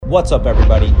What's up,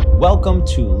 everybody? Welcome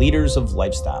to Leaders of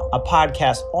Lifestyle, a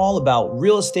podcast all about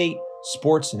real estate,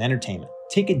 sports, and entertainment.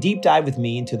 Take a deep dive with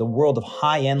me into the world of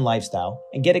high-end lifestyle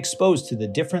and get exposed to the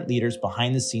different leaders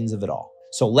behind the scenes of it all.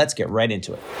 So let's get right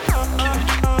into it.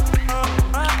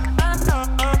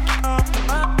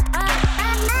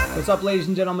 What's up, ladies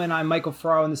and gentlemen? I'm Michael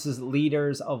Ferraro, and this is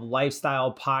Leaders of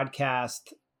Lifestyle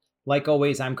podcast. Like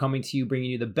always, I'm coming to you, bringing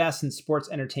you the best in sports,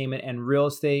 entertainment, and real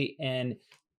estate. And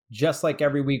just like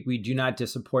every week, we do not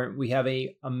disappoint. We have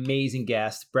an amazing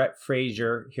guest, Brett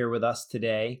Frazier, here with us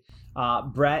today.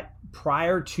 Brett,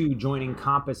 prior to joining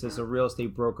Compass as a real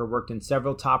estate broker, worked in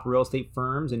several top real estate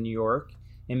firms in New York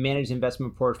and managed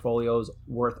investment portfolios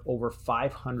worth over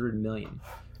 $500 million.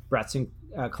 Brett's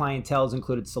clientele has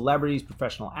included celebrities,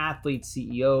 professional athletes,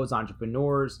 CEOs,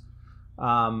 entrepreneurs,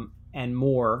 and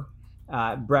more.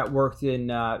 Brett worked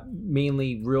in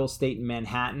mainly real estate in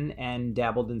Manhattan and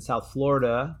dabbled in South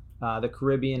Florida, the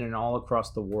Caribbean, and all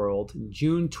across the world. In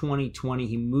June 2020,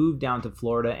 he moved down to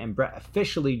Florida, and Brett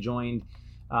officially joined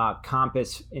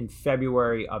Compass in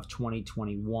February of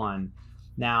 2021.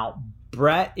 Now,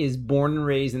 Brett is born and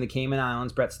raised in the Cayman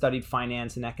Islands. Brett studied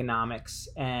finance and economics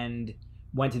and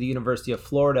went to the University of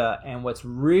Florida. And what's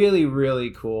really,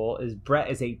 really cool is Brett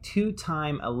is a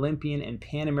two-time Olympian and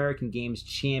Pan American Games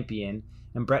champion.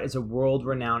 And Brett is a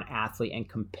world-renowned athlete and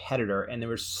competitor. And there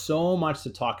was so much to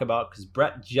talk about because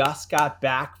Brett just got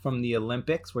back from the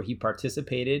Olympics where he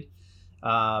participated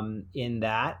in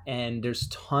that. And there's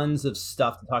tons of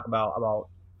stuff to talk about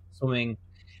swimming.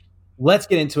 Let's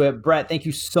get into it. Brett, thank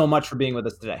you so much for being with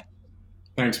us today.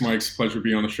 Thanks, Mike. It's a pleasure to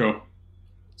be on the show.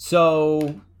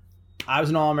 So I was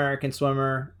an All-American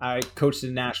swimmer. I coached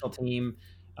the national team.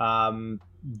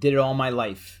 Did it all my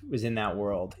life, was in that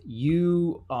world.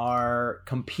 You are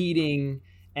competing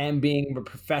and being a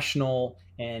professional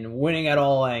and winning at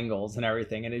all angles and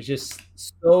everything. And it's just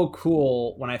so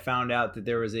cool when I found out that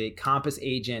there was a Compass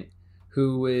agent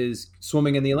who was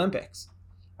swimming in the Olympics.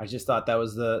 I just thought that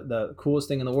was the coolest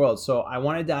thing in the world. So I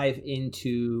want to dive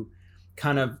into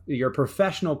kind of your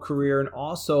professional career and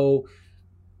also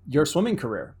your swimming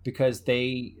career because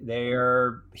they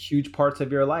are huge parts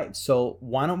of your life. So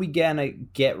why don't we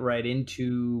get right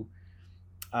into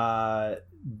how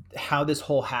this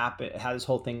whole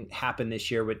thing happened this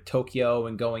year with Tokyo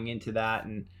and going into that,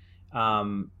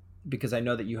 and because I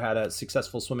know that you had a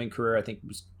successful swimming career. I think it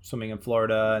was swimming in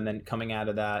Florida and then coming out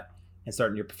of that and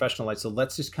starting your professional life. So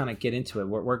let's just kind of get into it.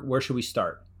 Where should we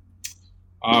start?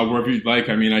 Wherever you'd like.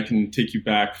 I mean, I can take you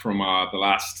back from the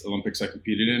last Olympics I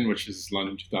competed in, which is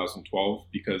London 2012,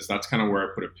 because that's kind of where I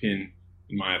put a pin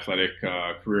in my athletic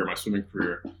career, my swimming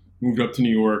career. Moved up to New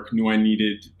York, knew I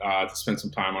needed to spend some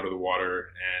time out of the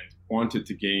water and wanted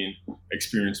to gain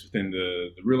experience within the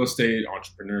real estate,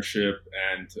 entrepreneurship,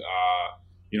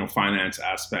 and finance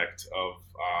aspect of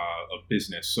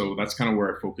business. So that's kind of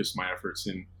where I focused my efforts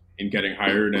in getting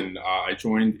hired. And I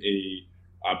joined a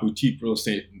boutique real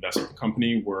estate investment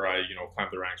company where I, climbed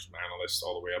the ranks from analyst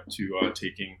all the way up to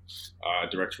taking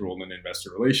director role in investor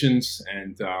relations,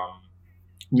 and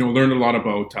learned a lot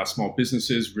about small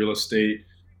businesses, real estate,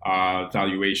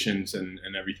 valuations, and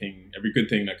everything, every good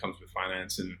thing that comes with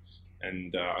finance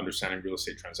and understanding real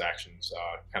estate transactions,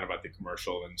 kind of at the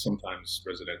commercial and sometimes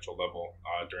residential level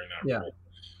during that role.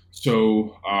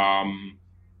 So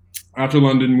after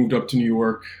London, moved up to New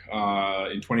York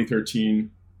in 2013.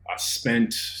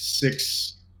 Spent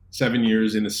 6-7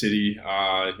 years in the city,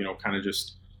 kind of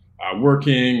just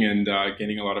working and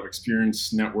gaining a lot of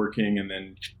experience, networking, and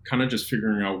then kind of just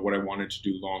figuring out what I wanted to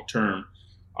do long term.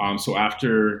 So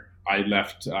after I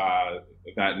left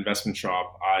that investment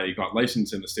shop, I got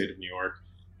licensed in the state of New York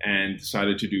and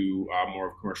decided to do more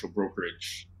of commercial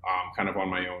brokerage, kind of on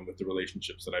my own with the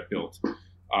relationships that I built.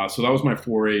 So that was my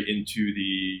foray into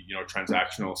the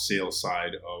transactional sales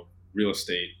side of real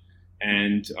estate.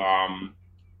 And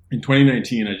in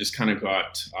 2019, I just kind of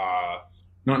got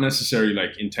not necessarily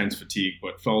like intense fatigue,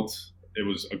 but felt it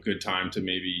was a good time to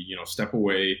maybe step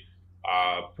away,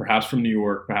 perhaps from New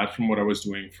York, perhaps from what I was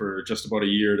doing for just about a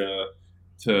year,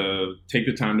 to take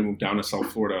the time to move down to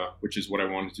South Florida, which is what I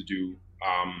wanted to do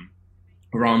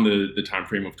around the time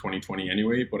frame of 2020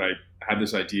 anyway. But I had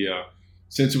this idea.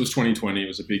 Since it was 2020, it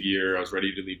was a big year. I was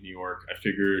ready to leave New York. I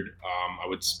figured I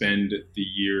would spend the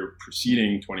year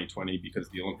preceding 2020, because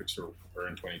the Olympics were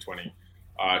in 2020,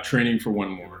 training for one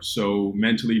more. So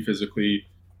mentally, physically,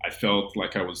 I felt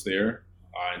like I was there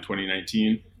in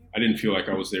 2019. I didn't feel like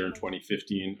I was there in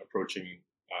 2015, approaching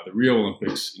the Rio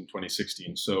Olympics in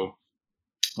 2016. So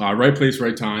right place,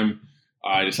 right time.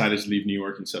 I decided to leave New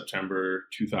York in September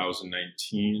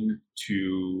 2019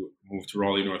 to move to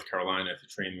Raleigh, North Carolina to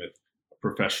train with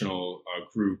professional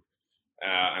group,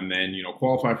 and then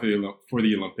qualify for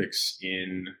the Olympics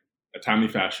in a timely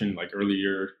fashion. Like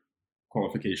earlier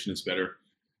qualification is better.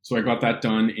 So I got that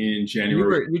done in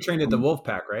January. You trained at the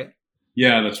Wolfpack, right?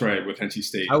 Yeah, that's right, with NC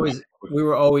State. We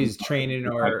were always training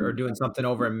or doing something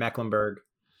over in Mecklenburg.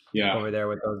 Yeah, over there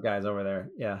with those guys over there.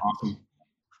 Yeah,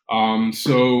 awesome.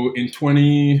 So in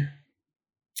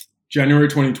January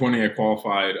 2020, I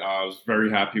qualified. I was very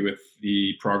happy with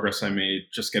the progress I made,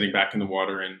 just getting back in the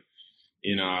water. And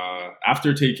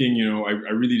after taking,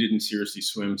 I really didn't seriously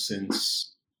swim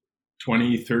since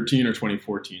 2013 or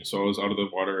 2014. So I was out of the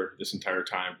water this entire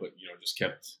time, but just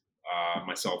kept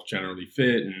myself generally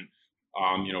fit, and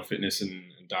fitness and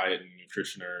diet and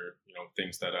nutrition are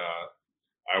things that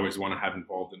I always want to have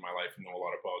involved in my life and know a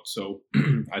lot about. So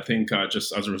I think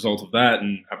just as a result of that,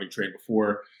 and having trained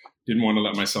before, didn't want to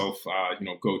let myself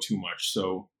go too much.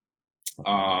 So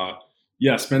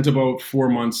spent about 4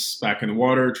 months back in the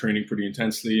water, training pretty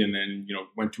intensely, and then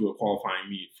went to a qualifying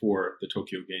meet for the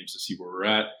Tokyo Games to see where we're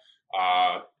at.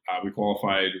 We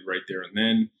qualified right there and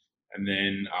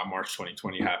then March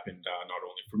 2020 happened, not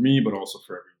only for me but also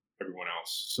for everyone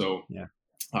else. So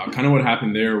kind of what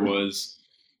happened there was,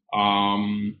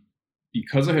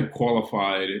 because I had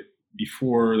qualified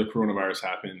before the coronavirus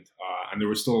happened, and there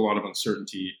was still a lot of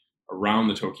uncertainty around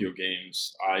the Tokyo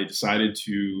Games, I decided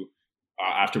to,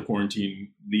 after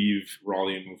quarantine, leave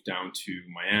Raleigh and move down to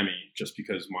Miami, just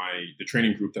because the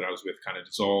training group that I was with kind of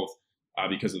dissolved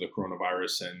because of the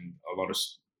coronavirus, and a lot of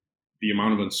the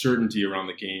amount of uncertainty around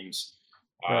the games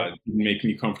didn't make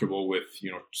me comfortable with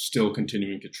still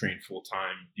continuing to train full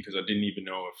time, because I didn't even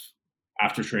know if,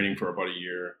 after training for about a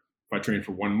year, if I train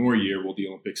for one more year, will the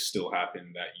Olympics still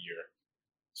happen that year?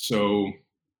 So,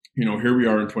 here we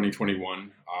are in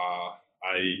 2021.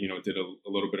 I, did a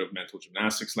little bit of mental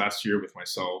gymnastics last year with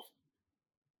myself,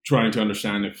 trying to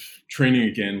understand if training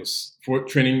again was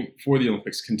training for the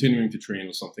Olympics, continuing to train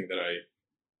was something that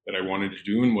I wanted to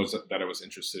do and that I was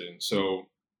interested in. So,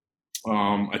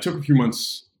 I took a few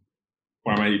months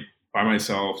by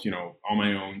myself, on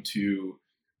my own, to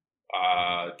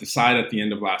decide at the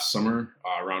end of last summer,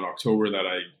 around October, that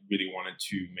I really wanted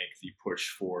to make the push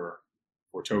for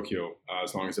Tokyo,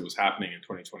 as long as it was happening in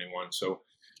 2021. So,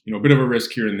 a bit of a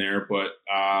risk here and there, but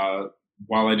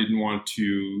while I didn't want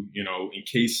to, in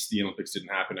case the Olympics didn't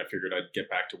happen, I figured I'd get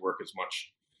back to work as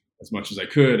much as I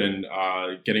could. And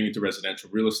getting into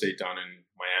residential real estate down in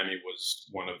Miami was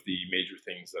one of the major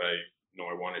things that I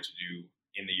wanted to do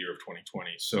in the year of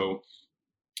 2020. So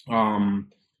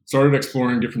started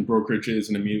exploring different brokerages,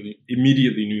 and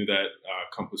immediately knew that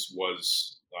Compass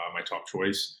was my top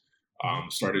choice.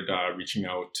 Started reaching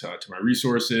out to my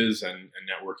resources and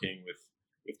networking with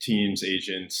teams,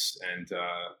 agents, and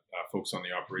folks on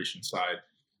the operations side,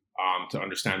 to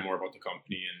understand more about the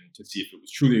company and to see if it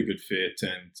was truly a good fit,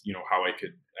 and how I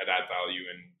could add value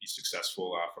and be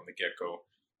successful from the get-go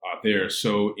there.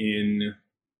 So in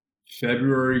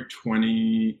February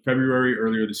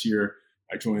earlier this year,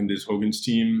 I joined Liz Hogan's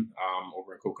team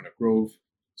over in Coconut Grove.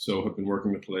 So have been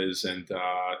working with Liz and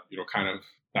kind of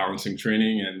balancing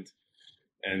training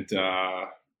and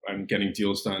I'm getting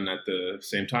deals done at the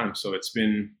same time. So it's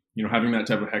been, having that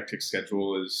type of hectic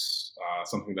schedule is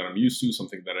something that I'm used to,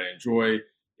 something that I enjoy.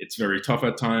 It's very tough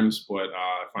at times, but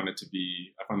I find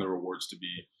the rewards to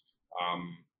be,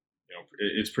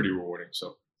 it's pretty rewarding.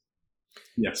 So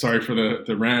yeah, sorry for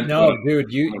the rant. No,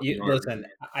 dude, you listen,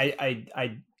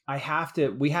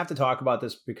 we have to talk about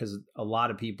this, because a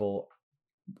lot of people,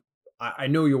 I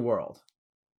know your world.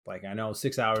 Like, I know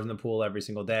 6 hours in the pool every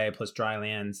single day, plus dry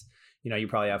lands. You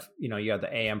probably have, you have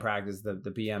the AM practice,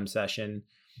 the PM session,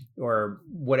 or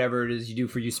whatever it is you do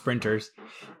for you sprinters,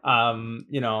 whatever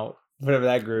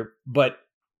that group. But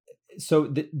so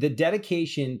the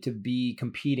dedication to be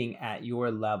competing at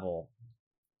your level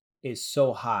is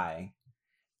so high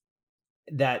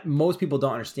that most people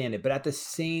don't understand it. But at the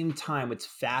same time, what's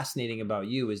fascinating about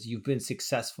you is you've been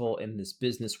successful in this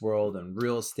business world and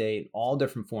real estate, all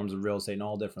different forms of real estate in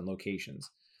all different locations.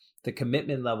 The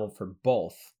commitment level for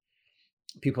both,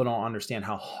 people don't understand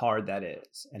how hard that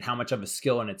is and how much of a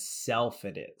skill in itself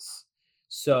it is.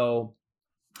 So,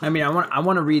 I mean, I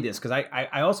want to read this, because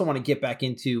I also want to get back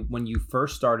into when you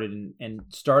first started and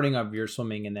starting of your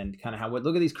swimming, and then kind of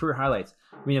look at these career highlights.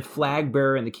 I mean, a flag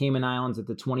bearer in the Cayman Islands at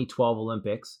the 2012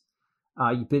 Olympics.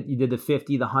 You did the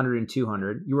 50, the 100, and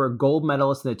 200. You were a gold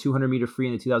medalist in the 200 meter free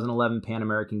in the 2011 Pan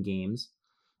American Games.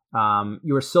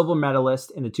 You were a silver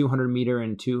medalist in the 200 meter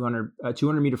and 200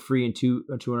 meter free and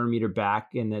 200 meter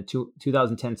back in the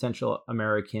 2010 Central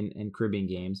American and Caribbean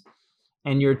Games.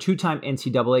 And you're a two-time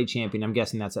NCAA champion. I'm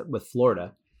guessing that's with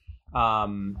Florida,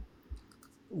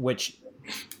 which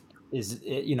is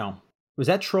it, was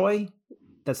that Troy?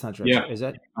 That's not Troy. Yeah, Is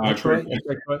that Troy? Greg. That's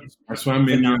Greg Troy? I swam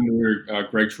mainly Phenomenal under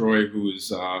Greg Troy, who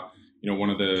is one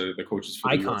of the coaches for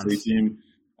the USA icons. team,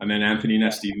 and then Anthony Yeah.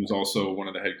 Nesti, who's also one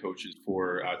of the head coaches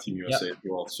for Team USA Yep. as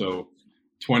well. So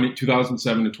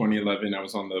 2007 to 2011, I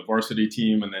was on the varsity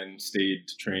team, and then stayed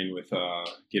to train with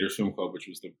Gator Swim Club, which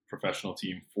was the professional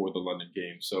team for the London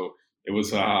Games. So it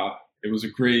was a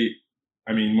great,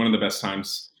 I mean, one of the best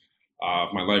times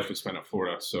of my life was spent at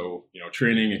Florida. So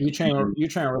training and You train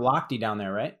competing. with Lochte down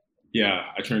there, right? Yeah,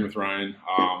 I trained with Ryan.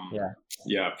 Yeah.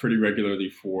 Yeah, pretty regularly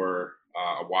for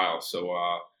a while. So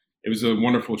it was a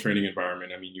wonderful training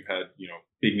environment. I mean, you had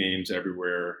big names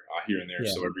everywhere, here and there.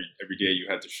 Yeah. So every day you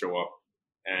had to show up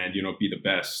and be the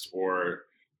best, or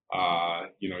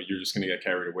you're just going to get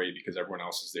carried away because everyone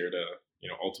else is there to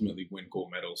ultimately win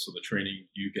gold medals. So the training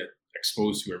you get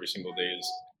exposed to every single day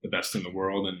is the best in the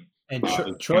world. And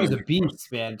Troy's a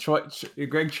beast, man.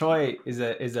 Greg Troy is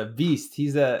a beast.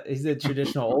 He's a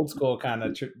traditional old school kind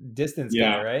of distance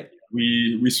guy, right?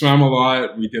 We swam a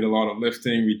lot. We did a lot of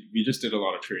lifting. We just did a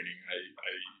lot of training.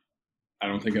 I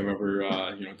don't think I've ever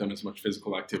done as much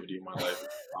physical activity in my life.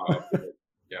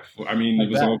 I mean, it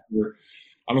was all for.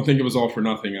 I don't think it was all for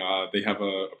nothing. They have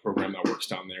a program that works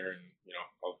down there, and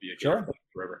I'll be a Gator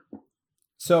forever.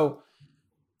 So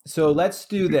let's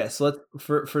do this. Let's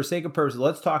for sake of purpose,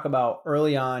 let's talk about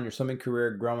early on your swimming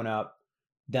career growing up.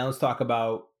 Then let's talk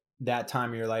about that time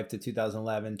of your life, the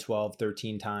 2011, 12,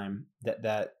 13 time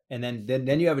that and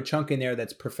then you have a chunk in there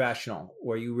that's professional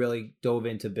where you really dove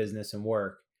into business and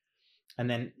work. And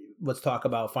then let's talk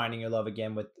about finding your love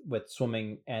again with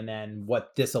swimming, and then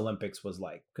what this Olympics was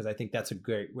like, because I think that's a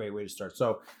great way to start.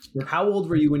 So how old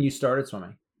were you when you started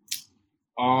swimming?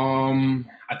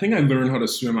 I think I learned how to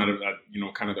swim out of that,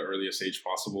 kind of the earliest age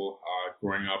possible.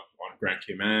 Growing up on Grand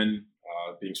Cayman,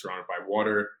 being surrounded by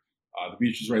water, the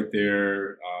beach was right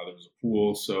there. There was a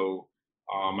pool, so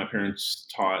my parents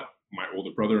taught my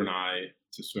older brother and I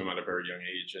to swim at a very young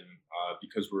age, and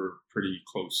because we're pretty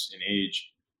close in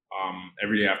age,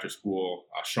 every day after school,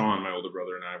 Sean, my older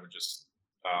brother, and I would just,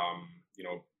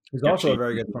 he's also a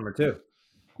very good swimmer too.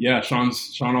 Yeah, Sean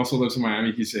also lives in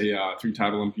Miami. He's a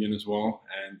three-time Olympian as well,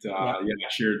 and I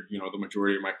shared the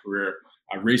majority of my career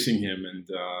racing him, and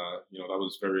that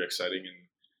was very exciting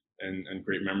and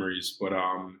great memories. But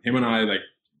him and I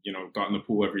got in the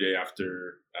pool every day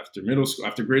after middle school,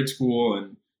 after grade school,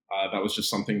 and that was just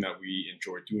something that we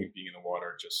enjoyed doing, being in the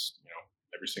water, just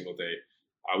every single day.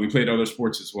 We played other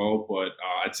sports as well, but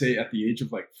I'd say at the age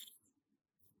of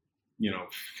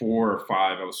 4 or 5,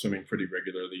 I was swimming pretty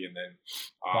regularly, and then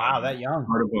wow, that young,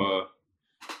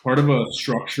 part of a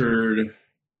structured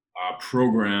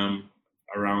program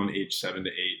around age 7 to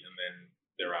 8, and then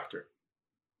thereafter.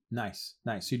 Nice.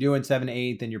 You're doing 7 to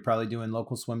 8, then you're probably doing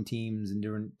local swim teams and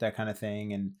doing that kind of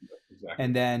thing, and exactly.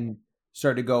 And then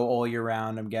start to go all year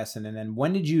round, I'm guessing. And then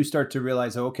when did you start to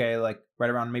realize, okay, like right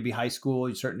around maybe high school,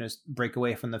 you're starting to break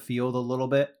away from the field a little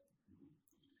bit?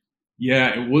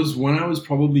 Yeah, it was when I was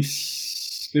probably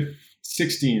 16.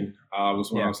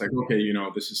 Was when I was like, okay,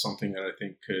 this is something that I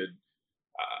think could.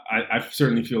 I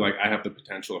certainly feel like I have the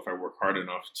potential, if I work hard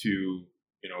enough, to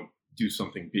do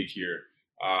something big here.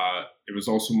 It was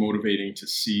also motivating to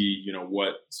see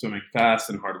what swimming fast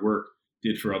and hard work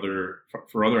did for other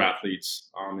athletes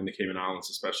in the Cayman Islands,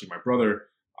 especially my brother.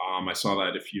 I saw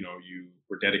that if you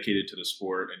were dedicated to the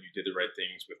sport and you did the right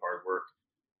things with hard work,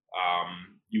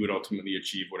 you would ultimately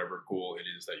achieve whatever goal it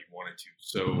is that you wanted to.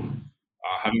 So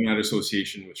having that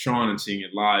association with Sean and seeing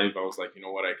it live, I was like, you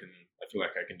know what, I feel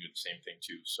like I can do the same thing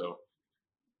too. So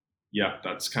yeah,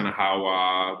 that's kind of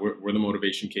how where the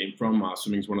motivation came from.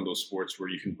 Swimming is one of those sports where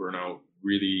you can burn out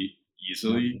really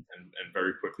easily and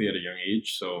very quickly at a young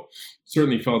age. So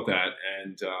certainly felt that.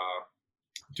 And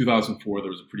 2004,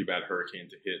 there was a pretty bad hurricane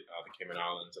to hit the Cayman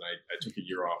Islands, and I took a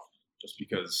year off just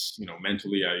because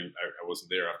mentally I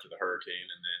wasn't there after the hurricane,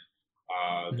 and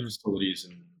then the facilities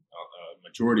and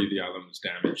majority of the island was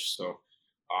damaged. So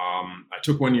I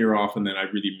took 1 year off, and then I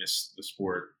really missed the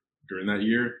sport during that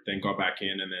year. Then got back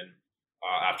in, and then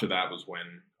after that was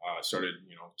when I started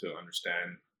to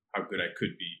understand how good I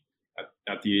could be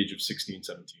at the age of 16,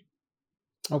 17.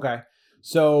 Okay.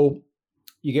 So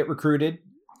you get recruited.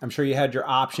 I'm sure you had your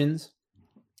options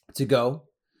to go.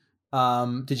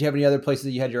 Did you have any other places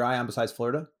that you had your eye on besides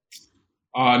Florida?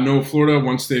 No, Florida.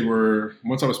 Once I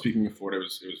was speaking of Florida, it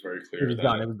was very clear. It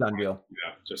was done deal.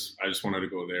 Yeah. I just wanted to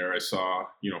go there. I saw,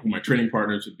 who my training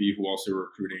partners would be, who also were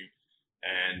recruiting,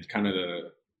 and kind of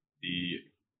the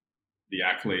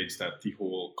accolades that the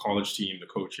whole college team, the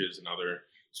coaches and other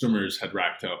swimmers had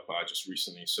racked up just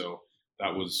recently. So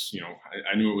that was,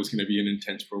 I knew it was going to be an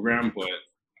intense program, but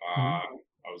Mhm.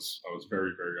 I was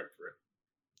very, very up for it.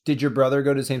 Did your brother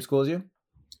go to the same school as you?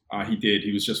 He did.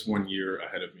 He was just 1 year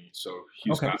ahead of me. So he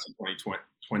was Okay. class of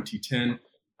 2010,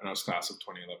 and I was class of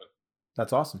 2011.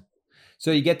 That's awesome.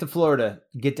 So you get to Florida,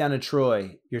 you get down to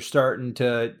Troy, you're starting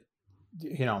to,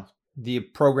 the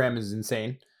program is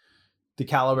insane. The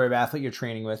caliber of athlete you're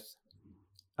training with,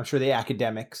 I'm sure the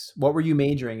academics. What were you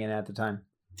majoring in at the time?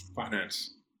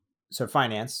 Finance. So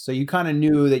finance. So you kind of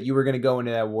knew that you were going to go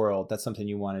into that world. That's something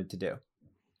you wanted to do.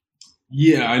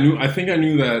 Yeah, I knew. I think I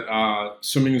knew that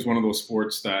swimming is one of those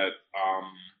sports that,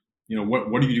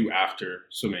 what do you do after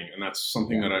swimming? And that's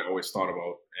something that I always thought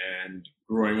about. And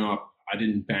growing up, I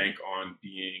didn't bank on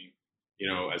being,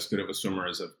 as good of a swimmer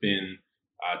as I've been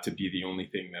to be the only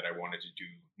thing that I wanted to do.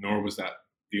 Nor was that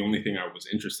the only thing I was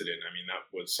interested in. I mean, that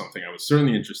was something I was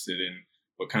certainly interested in,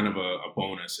 but kind of a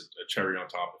bonus, a cherry on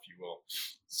top, if you will.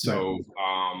 So.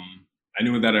 I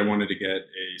knew that I wanted to get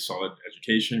a solid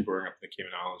education. Growing up in the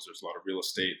Cayman Islands, there's a lot of real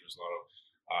estate. There's a lot of,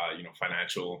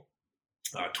 financial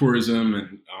tourism,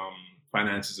 and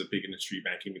finance is a big industry.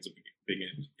 Banking is a big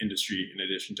industry, in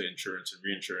addition to insurance and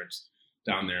reinsurance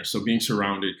down there. So being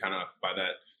surrounded kind of by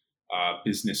that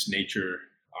business nature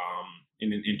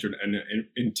in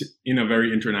a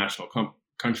very international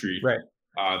country, Right.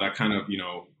 that kind of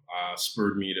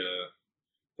spurred me to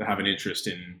have an interest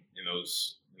in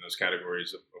those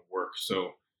categories of work.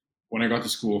 So when I got to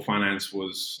school, finance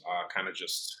was kind of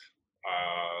just,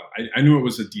 I knew it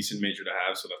was a decent major to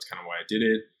have, so that's kind of why I did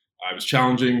it. It was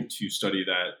challenging to study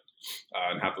that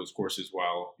and have those courses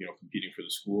while, competing for the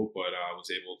school, but I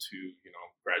was able to,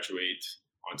 graduate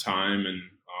on time. And,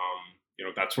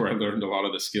 that's where I learned a lot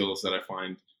of the skills that I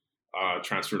find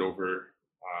transferred over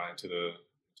into the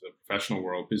professional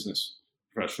world, business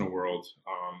professional world,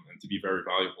 and to be very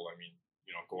valuable. I mean,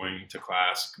 going to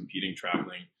class, competing,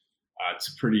 traveling, it's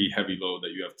a pretty heavy load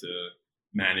that you have to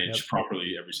manage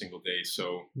properly every single day.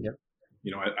 So, Yep.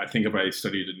 I think if I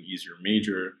studied an easier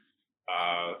major,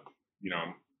 I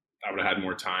would have had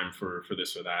more time for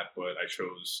this or that, but I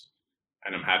chose,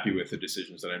 and I'm happy with the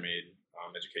decisions that I made,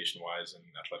 education wise and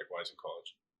athletic wise in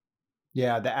college.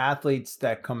 Yeah. The athletes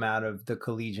that come out of the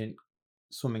collegiate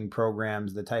swimming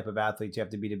programs, the type of athletes you have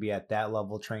to be at that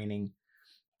level training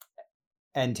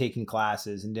and taking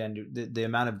classes, and then the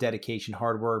amount of dedication,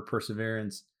 hard work,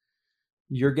 perseverance,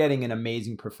 you're getting an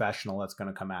amazing professional that's going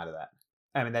to come out of that.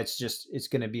 I mean, it's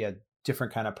going to be a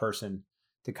different kind of person,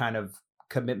 the kind of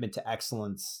commitment to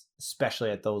excellence,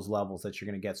 especially at those levels that you're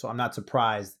going to get. So I'm not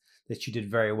surprised that you did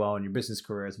very well in your business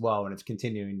career as well, and it's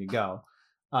continuing to go.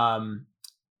 2-time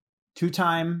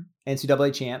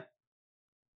NCAA champ,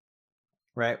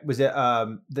 right? Was it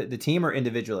the team or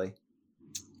individually?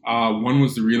 One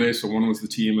was the relay, so one was the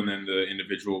team, and then the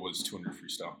individual was 200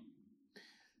 freestyle.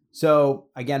 So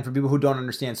again, for people who don't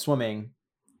understand swimming,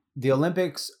 the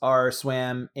Olympics are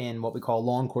swam in what we call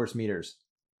long course meters,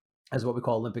 as what we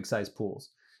call Olympic-sized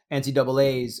pools.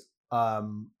 NCAA's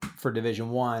for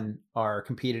Division I are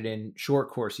competed in short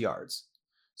course yards.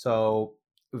 So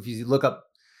if you look up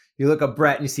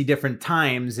Brett and you see different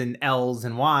times and L's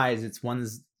and Y's, it's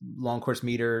one's long course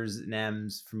meters and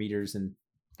M's for meters, and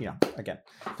again,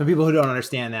 some people who don't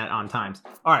understand that on times.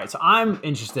 All right, so I'm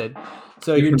interested.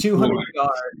 So your 200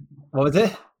 yard, what was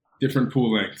it? Different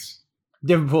pool lengths.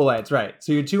 Different pool lengths, right?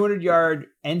 So your 200 yard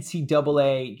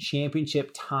NCAA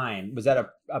championship time, was that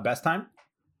a best time?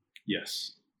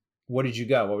 Yes. What did you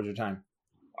go? What was your time?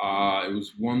 It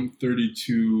was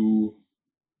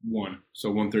 1:32.1.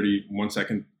 So 1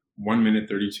 minute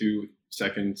 32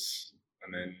 seconds,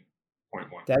 and then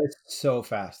 0.1. That is so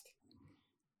fast.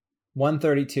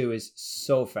 1:32 is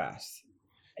so fast.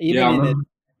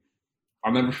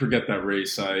 I'll never forget that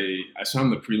race. I swam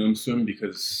the prelim swim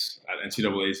because at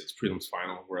NCAA's it's prelims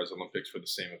final, whereas Olympics for the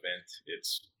same event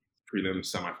it's prelims,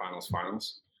 semifinals,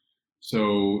 finals.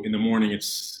 So in the morning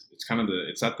it's the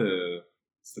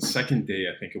second day,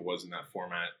 I think it was, in that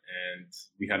format, and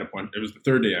we had it was the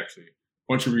third day actually. A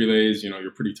bunch of relays,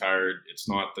 you're pretty tired. It's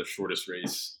not the shortest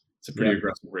race. It's a pretty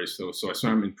aggressive race though. So I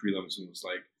swam in prelims and was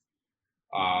like,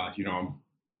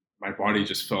 my body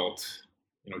just felt,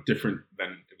 different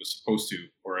than it was supposed to,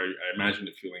 or I imagined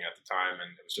it feeling at the time.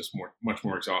 And it was just much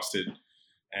more exhausted.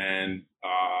 And,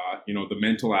 the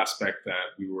mental aspect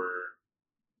that we were,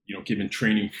 given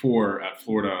training for at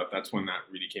Florida, that's when that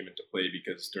really came into play,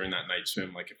 because during that night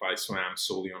swim, like if I swam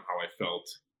solely on how I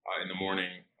felt in the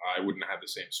morning, I wouldn't have had the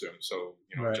same swim. So,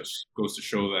 It just goes to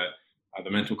show that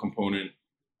the mental component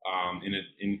in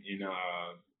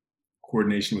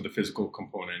coordination with the physical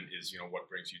component is, what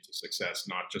brings you to success,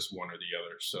 not just one or the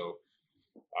other. So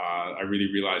I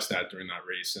really realized that during that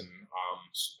race, and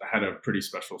I had a pretty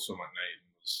special swim at night,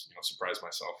 and was, surprised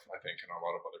myself, I think, and a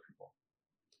lot of other people.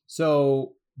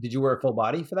 So did you wear a full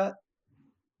body for that?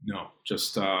 No,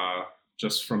 just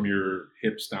from your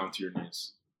hips down to your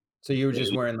knees. So you were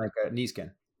just wearing like a knee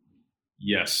skin?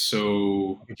 Yes.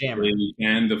 So Like a jammer. they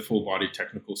banned the full body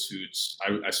technical suits.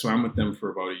 I swam with them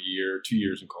for about 2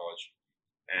 years in college.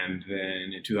 And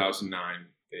then in 2009,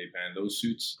 they banned those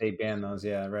suits. They banned those.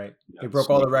 Yeah, right. Yeah, They broke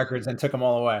all the records and took them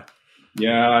all away.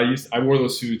 Yeah, I wore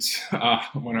those suits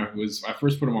when I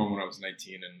first put them on when I was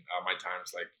 19, and my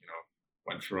times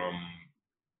went from,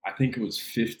 I think it was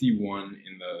 51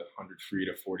 in the 100 free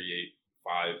to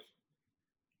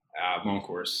 48.5 long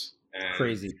course. And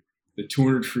Crazy. the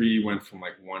 200 free went from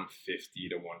like 150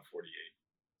 to 148.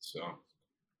 So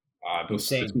those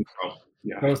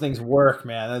things work,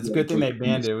 man. That's a good thing they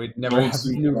banned it. We'd never have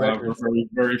new records. Very,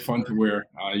 very fun to wear.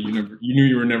 You knew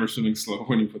you were never swimming slow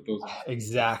when you put those on.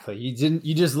 Exactly.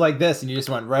 You just like this, and you just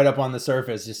went right up on the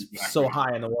surface, just so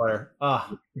high in the water.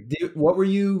 What were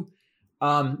you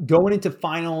going into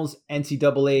finals,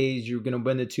 NCAAs? You're going to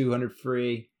win the 200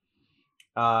 free.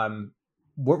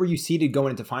 What were you seeded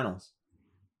going into finals?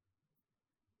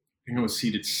 I think I was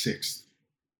seeded 6th.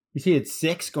 You seeded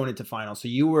 6 going into finals, so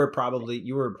you were probably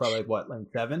what, lane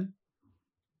 7?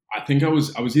 I think I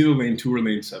was either lane 2 or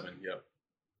lane 7. Yeah.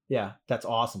 Yeah, that's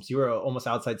awesome. So you were almost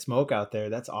outside smoke out there.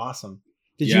 That's awesome.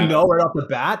 Did you know right off the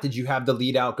bat? Did you have the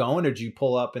lead out going, or did you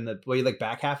pull up were you like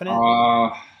back half in it?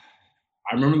 I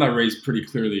remember that race pretty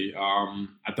clearly.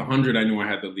 At the 100, I knew I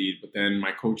had the lead, but then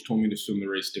my coach told me to swim the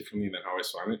race differently than how I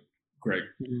swam it, Greg.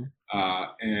 Mm-hmm.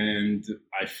 And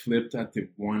I flipped at the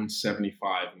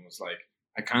 175 and was like,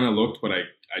 I kind of looked, but I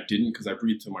didn't, because I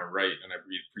breathed to my right, and I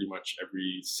breathed pretty much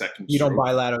every second. You don't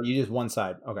bilateral, you just one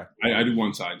side. Okay. I do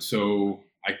one side. So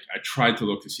I tried to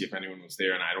look to see if anyone was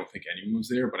there, and I don't think anyone was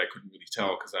there, but I couldn't really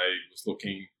tell because I was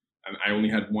looking, and I only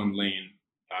had one lane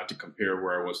to compare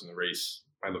where I was in the race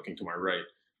by looking to my right,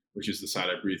 which is the side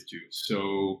I breathed to.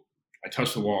 So I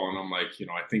touched the wall, and I'm like,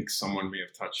 I think someone may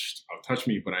have touched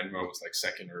me, but I knew I was like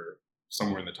second or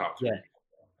somewhere in the top 3. Yeah.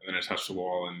 And then I touched the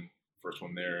wall, and first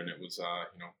one there, and it was an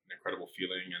incredible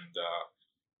feeling, and a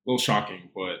little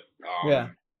shocking, but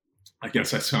I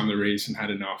guess I swam the race and had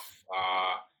enough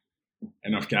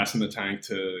gas in the tank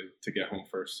to get home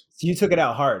first. So you took it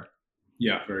out hard?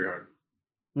 Yeah, very hard.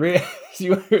 Really? So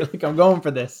you were like, I'm going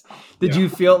for this. Did you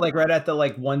feel like right at the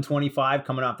 125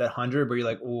 coming off that 100, where you're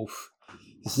like, oof?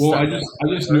 Well, I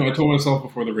just knew. I told myself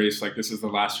before the race, like, this is the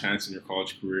last chance in your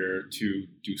college career to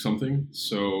do something.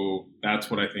 So that's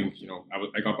what I think.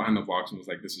 I got behind the blocks and was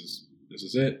like, this is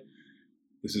it.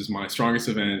 This is my strongest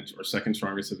event, or second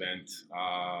strongest event.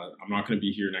 I'm not going to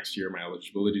be here next year. My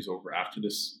eligibility is over after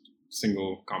this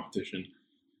single competition.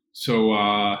 So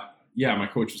my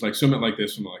coach was like, swim it like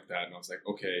this, swim it like that, and I was like,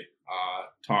 okay.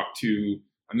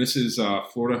 And this is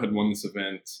Florida had won this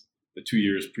event the 2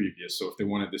 years previous. So if they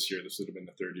won it this year, this would have been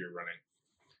the 3rd year running.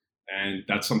 And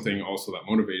that's something also that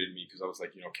motivated me, because I was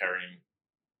like, carrying,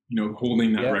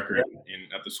 holding that record at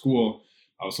the school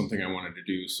was something I wanted to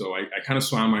do. So I kind of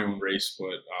swam my own race,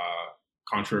 but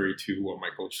contrary to what my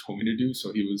coach told me to do.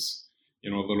 So he was, a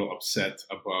little upset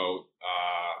about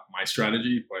my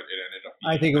strategy, but it ended up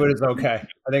I think it was okay.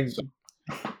 I think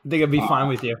it'd be fine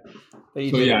with you. I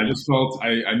just felt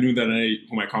I knew that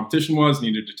who my competition was,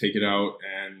 needed to take it out,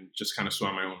 and just kind of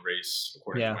swam my own race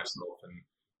according to myself. And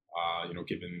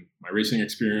given my racing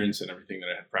experience and everything that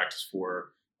I had practiced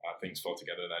for, things fell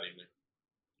together that evening.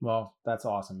 Well, that's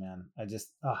awesome, man. I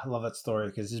just I love that story,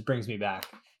 because it just brings me back.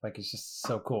 Like, it's just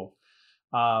so cool.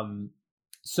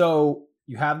 So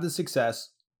you have the success,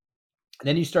 and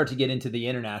then you start to get into the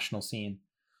international scene,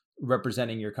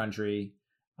 representing your country.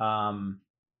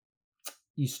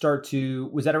 You start to,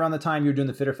 was that around the time you were doing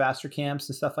the Fitter Faster camps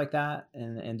and stuff like that,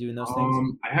 and doing those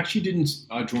things? I actually didn't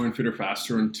join Fitter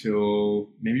Faster until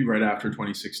maybe right after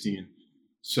 2016.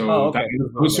 So that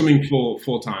was swimming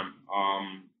full time.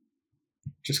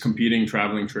 Just competing,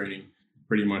 traveling, training,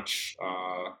 pretty much.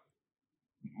 All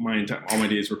my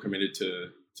days were committed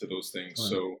to those things. Right.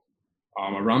 So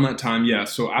around that time,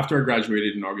 So after I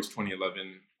graduated in August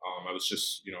 2011. I was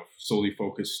just, solely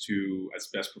focused to as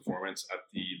best performance at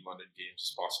the London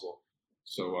Games as possible.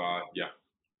 So,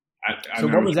 So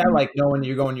what was that like, knowing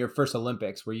you're going to your first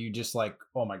Olympics? Were you just like,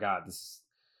 oh my God, this is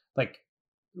like,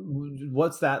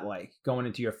 what's that like, going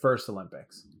into your first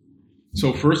Olympics?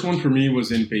 So first one for me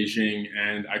was in Beijing,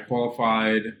 and I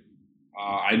qualified.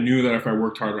 I knew that if I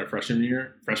worked hard my freshman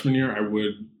year,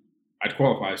 I'd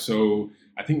qualify. So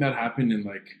I think that happened in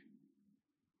like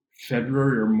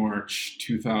February or March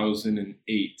 2008,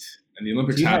 and the So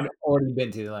Olympics you had happened. already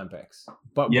been to the Olympics,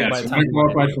 but Yeah, by the so when time I you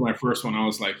went qualified in, for my first one, I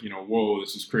was like, whoa,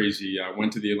 this is crazy. I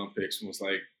went to the Olympics and was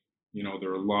like,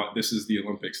 there are a lot. This is the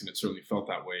Olympics, and it certainly felt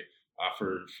that way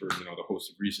for the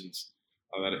host of reasons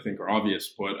that I think are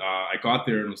obvious. But I got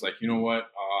there and was like, you know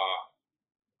what?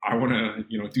 I want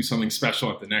to, do something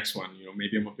special at the next one.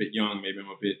 Maybe I'm a bit young, maybe I'm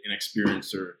a bit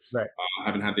inexperienced, or right?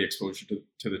 haven't had the exposure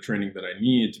to the training that I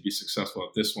need to be successful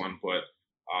at this one. But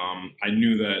I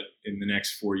knew that in the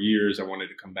next 4 years, I wanted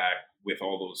to come back with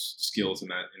all those skills in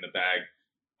the bag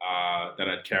that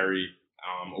I'd carry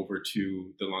over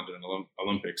to the London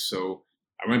Olympics. So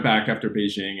I went back after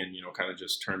Beijing and kind of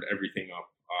just turned everything up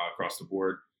across the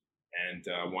board, and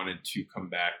wanted to come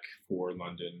back for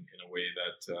London in a way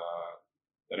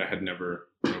that I had never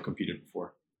competed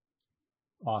before.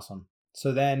 Awesome.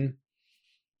 So then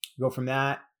go from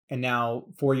that, and now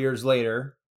 4 years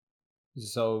later,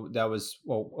 so that was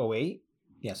 08.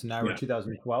 Yeah. So now we're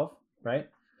 2012, right?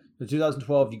 So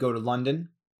 2012, you go to London,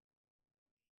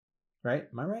 right?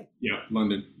 Am I right? Yeah,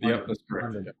 London. Yeah, that's correct.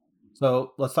 London. Yeah.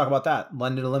 So let's talk about that.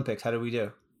 London Olympics. How did we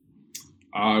do?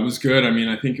 It was good. I mean,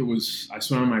 I think I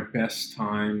swam my best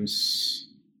times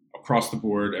across the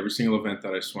board, every single event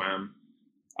that I swam.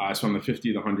 I swam the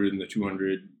 50, the 100, and the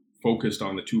 200, focused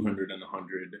on the 200 and the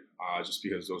 100, just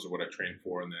because those are what I trained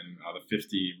for. And then the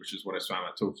 50, which is what I swam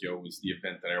at Tokyo, was the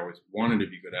event that I always wanted to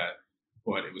be good at,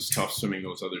 but it was tough swimming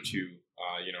those other two.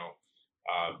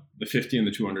 The 50 and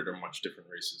the 200 are much different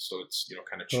races. So it's,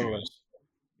 kind of choose,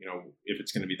 if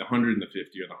it's going to be the 100 and the 50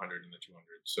 or the 100 and the 200.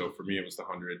 So for me, it was the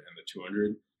 100 and the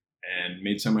 200, and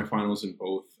made semifinals in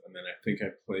both. And then I think I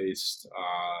placed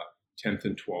 10th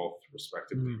and 12th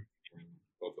respectively.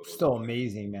 Both of those. Still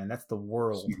amazing, man. That's the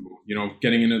world. So,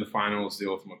 getting into the finals, the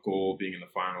ultimate goal. Being in the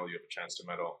final, you have a chance to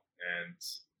medal, and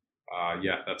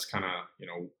that's kind of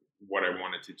what I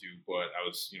wanted to do. But I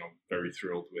was very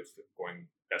thrilled with going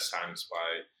best times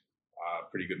by a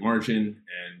pretty good margin,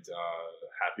 and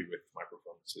happy with my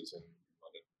performances in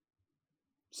London.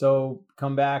 So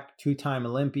come back, 2-time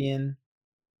Olympian.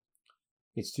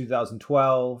 It's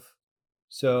 2012.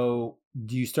 So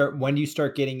when do you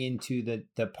start getting into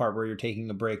the part where you're taking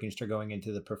a break and you start going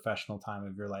into the professional time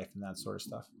of your life and that sort of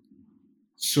stuff?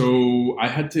 So I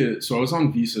was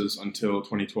on visas until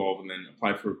 2012, and then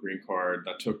applied for a green card.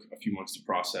 That took a few months to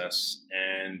process,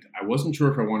 and I wasn't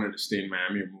sure if I wanted to stay in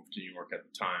Miami or move to New York at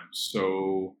the time.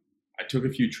 So I took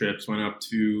a few trips, went up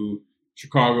to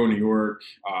Chicago, New York,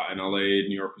 and LA.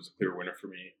 New York was a clear winner for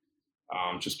me,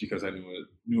 just because I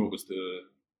knew it was the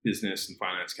business and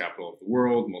finance capital of the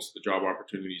world. Most of the job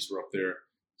opportunities were up there.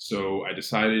 So I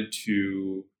decided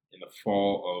to, in the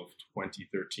fall of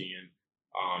 2013,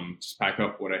 just pack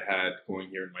up what I had going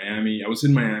here in Miami. I was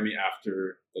in Miami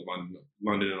after the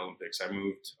London Olympics. I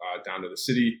moved down to the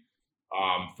city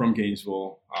from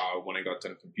Gainesville when I got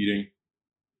done competing.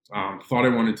 Thought I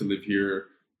wanted to live here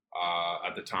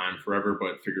at the time forever,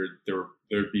 but figured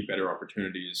there'd be better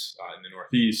opportunities in the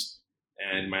Northeast,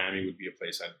 and Miami would be a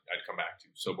place I'd come back to.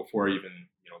 So before I even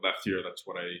left here, that's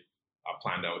what I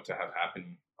planned out to have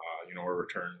happen, or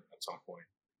return at some point.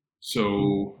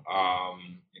 So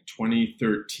in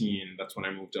 2013, that's when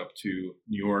I moved up to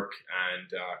New York,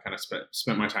 and kind of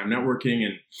spent my time networking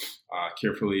and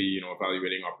carefully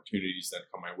evaluating opportunities that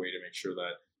come my way to make sure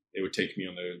that they would take me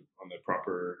on the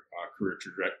proper career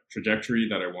trajectory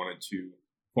that I wanted to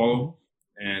follow.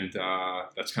 And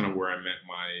that's kind of where I met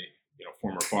my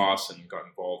former boss and got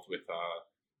involved with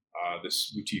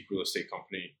this boutique real estate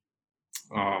company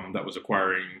that was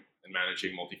acquiring and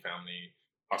managing multifamily,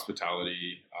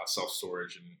 hospitality,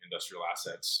 self-storage, and industrial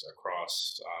assets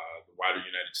across the wider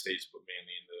United States, but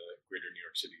mainly in the greater New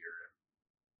York City area.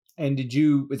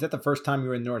 And was that the first time you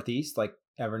were in the Northeast, like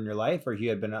ever in your life, or you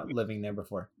had been living there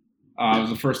before? It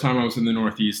was the first time I was in the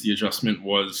Northeast. The adjustment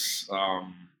was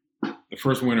the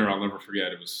first winter I'll never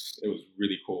forget. It was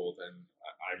really cold, and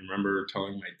I remember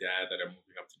telling my dad that I'm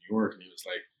moving up to New York, and he was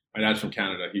like, "My dad's from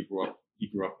Canada. He grew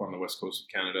up on the west coast of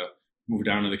Canada, moved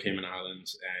down to the Cayman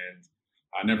Islands, and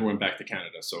I never went back to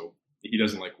Canada, so he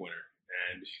doesn't like winter."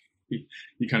 And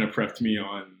he kind of prepped me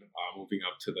on moving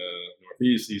up to the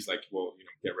Northeast. He's like, "Well,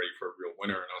 get ready for a real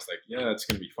winter," and I was like, "Yeah, it's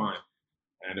going to be fine."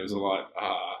 And it was a lot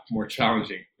more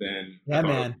challenging than I thought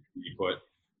it would be.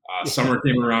 But summer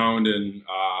came around, and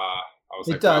I was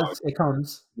like, wow, it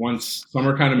comes. Once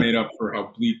summer kind of made up for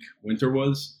how bleak winter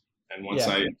was, and once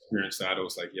I experienced that, I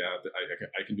was like, yeah,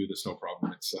 I can do this, no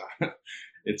problem.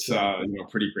 It's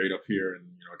pretty great up here, and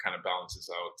it kind of balances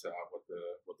out what the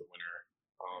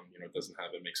winter doesn't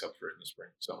have. It makes up for it in the spring.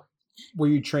 So, were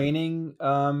you training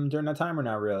during that time or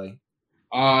not really?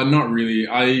 Not really.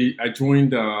 I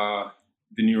joined the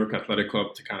New York Athletic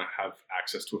Club to kind of have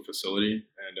access to a facility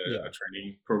and Yeah. a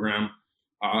training program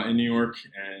in New York,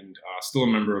 and still a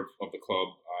member of the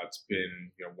club. It's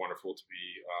been wonderful to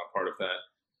be part of that.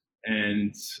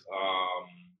 And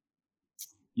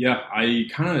yeah,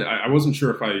 I wasn't sure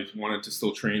if I wanted to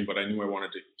still train, but I knew I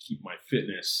wanted to keep my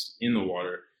fitness in the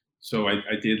water. So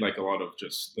I did like a lot of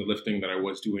just the lifting that I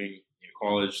was doing in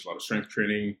college, a lot of strength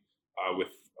training with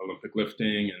Olympic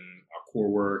lifting and core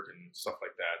work and stuff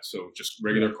like that. So just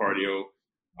regular Yeah. cardio.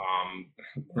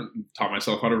 Taught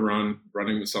myself how to run.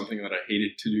 Running was something that I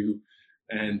hated to do,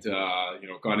 and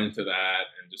got into that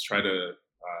and just try to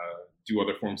do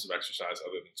other forms of exercise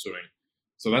other than swimming.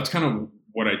 So that's kind of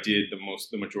what I did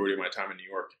the majority of my time in New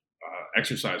York,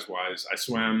 exercise wise. I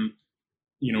swam,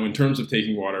 in terms of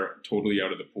taking water totally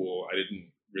out of the pool. I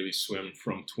didn't really swim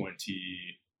from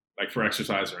like for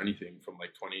exercise or anything from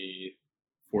like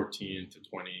 2014 to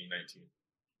 2019.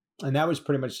 And that was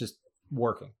pretty much just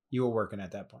working. You were working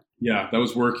at that point. Yeah, that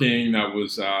was working. That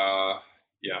was, a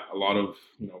lot of,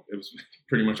 it was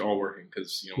pretty much all working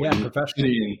because, when you're Professional.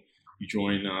 and you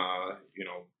join,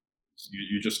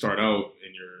 you just start out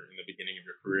in the beginning of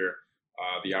your career,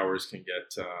 the hours can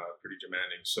get pretty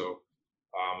demanding. So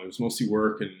it was mostly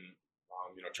work, and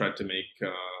tried to make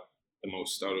the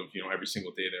most out of every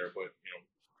single day there. But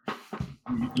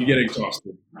you get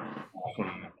exhausted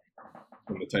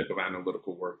from the type of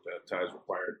analytical work that is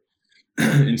required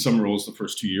in some roles the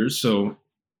first 2 years. So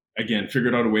again,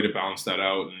 figured out a way to balance that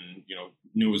out, and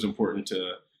knew it was important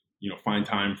to find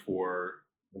time for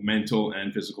mental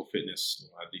and physical fitness,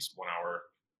 at least 1 hour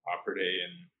per day,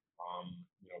 and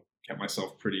kept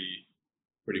myself pretty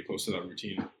close to that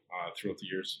routine throughout the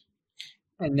years.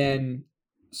 And then,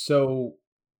 so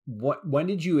when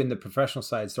did you in the professional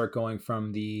side start going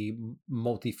from the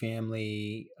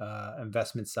multifamily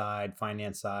investment side,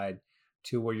 finance side,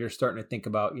 to where you're starting to think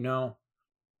about,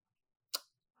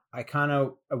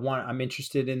 I'm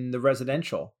interested in the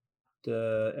residential,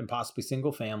 and possibly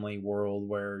single family world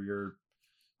where you're,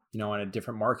 in a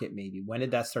different market maybe. When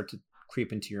did that start to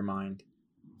creep into your mind?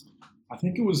 I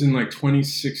think it was in like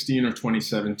 2016 or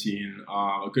 2017.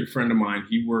 A good friend of mine,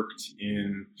 he worked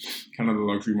in kind of the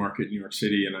luxury market in New York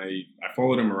City, and I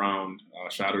followed him around,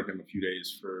 shadowed him a few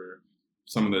days for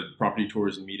some of the property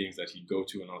tours and meetings that he'd go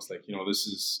to, and I was like, this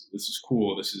is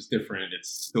cool, this is different. It's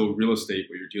still real estate,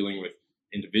 but you're dealing with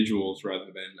individuals rather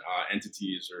than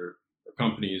entities or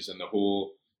companies, and the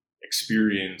whole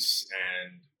experience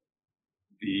and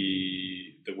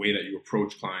the way that you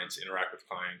approach clients, interact with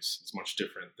clients, is much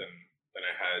different than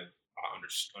I had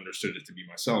understood it to be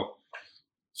myself.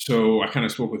 So I kind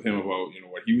of spoke with him about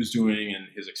what he was doing and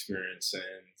his experience, and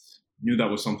knew that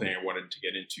was something I wanted to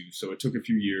get into. So it took a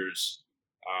few years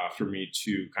for me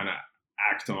to kind of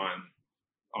act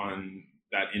on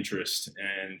that interest,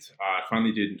 and I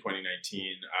finally did in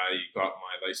 2019. I got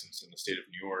my license in the state of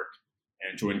New York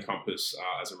and joined Compass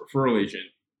as a referral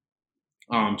agent.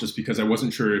 Just because I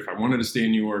wasn't sure if I wanted to stay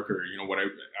in New York, or what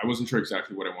I wasn't sure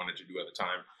exactly what I wanted to do at the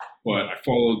time. But I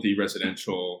followed the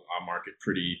residential market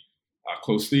pretty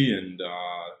closely, and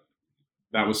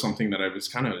that was something that I was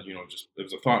kind of just, there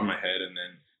was a thought in my head, and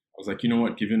then I was like,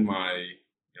 what, given my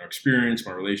experience,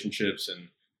 my relationships, and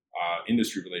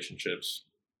industry relationships,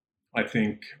 I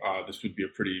think this would be a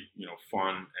pretty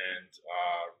fun and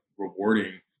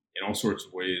rewarding in all sorts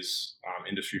of ways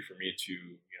industry for me to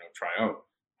try out.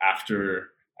 After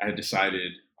I had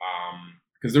decided,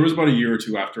 because there was about a year or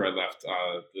two after I left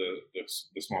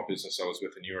the small business I was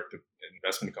with in New York, the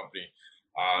investment company,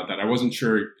 that I wasn't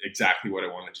sure exactly what I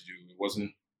wanted to do. It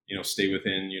wasn't stay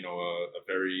within a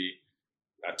very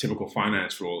typical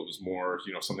finance role. It was more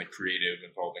something creative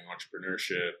involving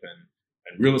entrepreneurship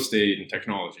and real estate and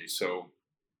technology. So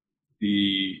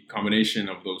the combination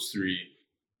of those three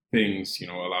things,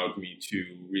 allowed me to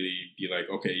really be like,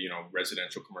 okay,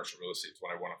 residential commercial real estate is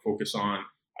what I want to focus on.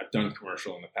 I've done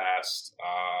commercial in the past,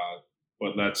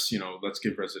 but let's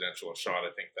give residential a shot.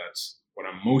 I think that's what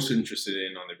I'm most interested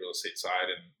in on the real estate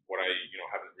side, and what I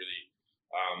haven't really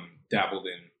dabbled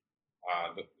in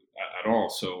at all.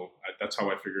 So that's how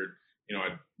I figured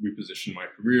I'd reposition my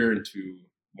career into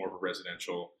more of a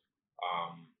residential,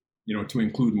 to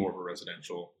include more of a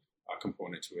residential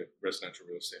component to it, residential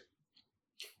real estate.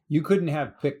 You couldn't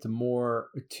have picked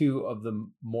two of the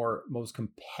most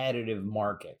competitive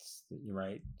markets,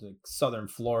 right? Like Southern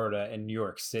Florida and New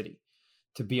York City,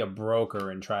 to be a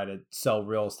broker and try to sell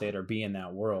real estate or be in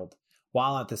that world.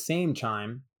 While at the same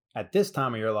time, at this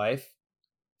time of your life,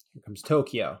 here comes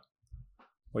Tokyo,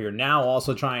 where you're now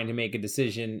also trying to make a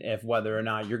decision if whether or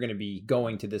not you're going to be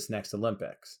going to this next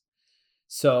Olympics.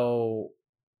 So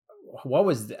what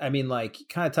was, I mean, like, you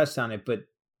kind of touched on it, but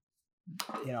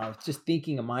I was just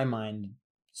thinking in my mind,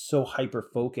 so hyper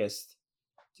focused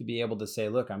to be able to say,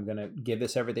 look, I'm going to give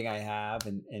this everything I have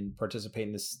and participate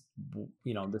in this,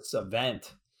 this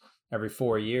event every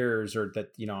 4 years, or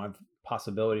that, I've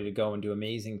possibility to go and do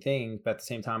amazing things. But at the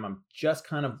same time,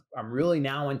 I'm really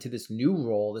now into this new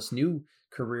role, this new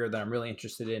career that I'm really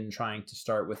interested in trying to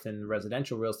start within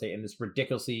residential real estate in this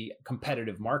ridiculously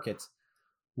competitive markets.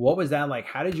 What was that like?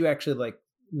 How did you actually like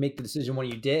make the decision when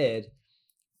you did?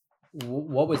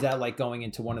 What was that like going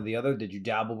into one or the other? Did you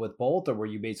dabble with both, or were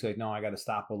you basically like, no, I got to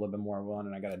stop a little bit more of one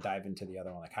and I got to dive into the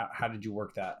other one? Like, how did you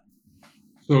work that?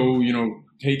 So,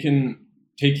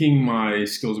 taking my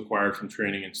skills acquired from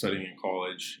training and studying in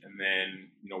college, and then,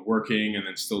 working, and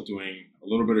then still doing a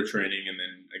little bit of training, and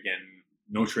then again,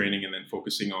 no training, and then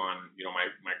focusing on,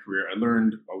 my career, I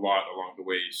learned a lot along the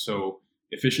way. So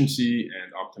efficiency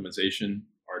and optimization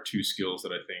are two skills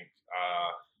that I think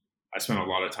I spent a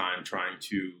lot of time trying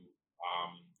to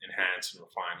enhance and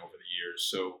refine over the years.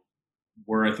 So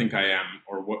where I think I am,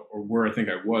 or where I think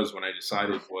I was when I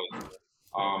decided was,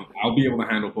 I'll be able to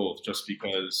handle both, just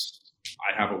because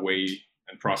I have a way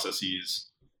and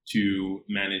processes to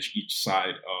manage each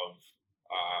side of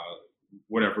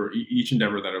each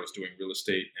endeavor that I was doing, real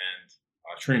estate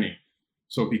and training.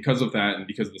 So because of that, and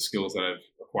because of the skills that I've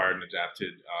acquired and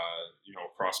adapted,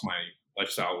 across my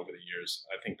lifestyle over the years,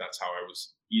 I think that's how I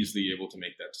was easily able to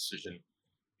make that decision.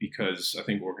 Because I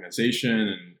think organization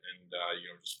and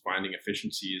just finding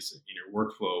efficiencies in your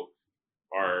workflow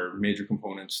are major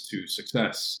components to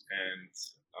success. And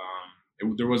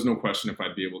there was no question if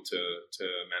I'd be able to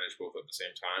manage both at the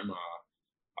same time.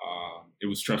 It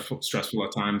was stressful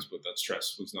at times, but that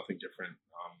stress was nothing different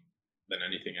than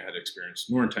anything I had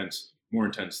experienced, more intense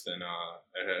than I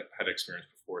had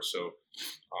experienced before. So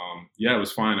it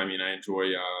was fine. I mean, I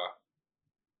enjoy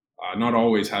not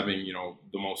always having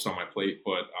the most on my plate,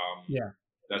 but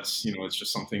that's it's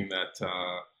just something that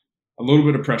a little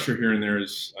bit of pressure here and there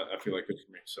is, I feel like, good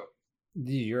for me. So.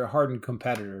 You're a hardened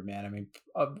competitor, man. I mean,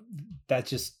 that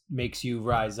just makes you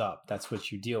rise up. That's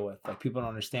what you deal with. Like, people don't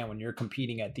understand when you're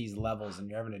competing at these levels and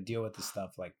you're having to deal with this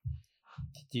stuff. Like,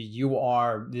 you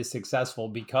are this successful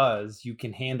because you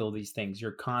can handle these things.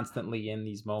 You're constantly in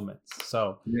these moments.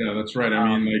 So yeah, that's right.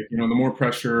 I mean, like, the more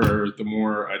pressure, or the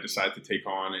more I decide to take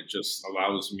on, it just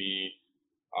allows me.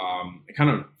 It kind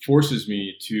of forces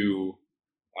me to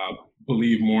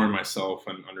believe more in myself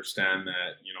and understand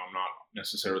that I'm not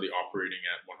necessarily operating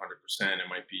at 100%. It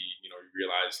might be you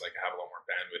realize, like, I have a lot more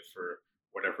bandwidth for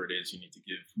whatever it is you need to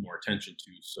give more attention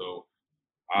to. So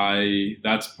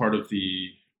that's part of the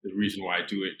reason why I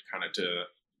do it, kind of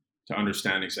to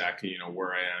understand exactly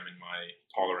where I am in my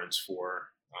tolerance for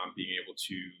being able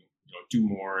to do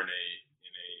more in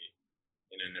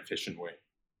an efficient way.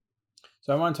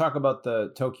 So I want to talk about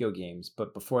the Tokyo Games,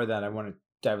 but before that, I want to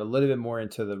dive a little bit more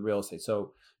into the real estate.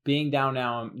 So being down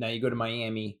now you go to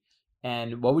Miami,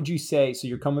 and what would you say? So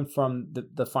you're coming from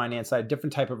the finance side,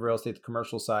 different type of real estate, the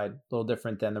commercial side, a little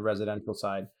different than the residential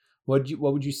side. What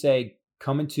would you say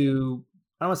coming to,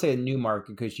 I don't want to say a new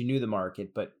market because you knew the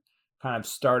market, but kind of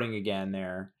starting again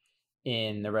there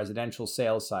in the residential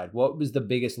sales side? What was the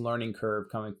biggest learning curve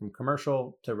coming from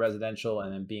commercial to residential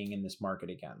and then being in this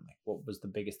market again? Like, what was the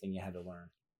biggest thing you had to learn?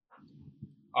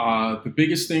 The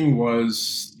biggest thing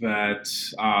was that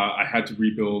I had to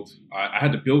rebuild. I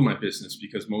had to build my business,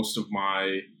 because most of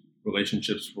my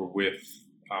relationships were with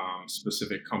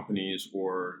specific companies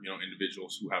or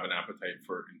individuals who have an appetite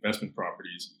for investment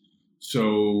properties.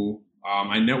 So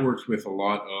I networked with a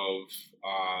lot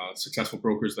of successful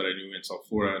brokers that I knew in South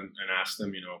Florida, and asked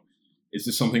them, is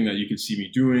this something that you could see me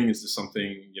doing? Is this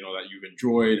something that you've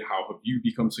enjoyed? How have you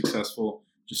become successful?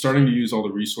 Just starting to use all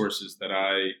the resources that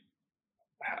I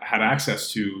had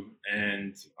access to,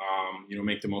 and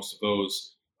make the most of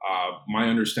those. My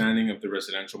understanding of the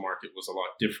residential market was a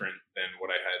lot different than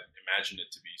what I had imagined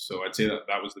it to be. So I'd say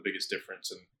that was the biggest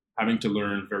difference, and having to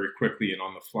learn very quickly and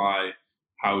on the fly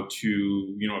how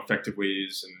to effective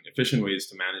ways and efficient ways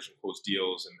to manage and close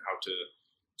deals, and how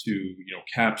to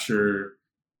capture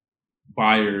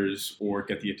buyers or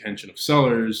get the attention of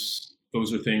sellers.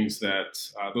 Those are things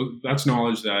that's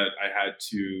knowledge that I had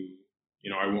to.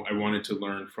 I wanted to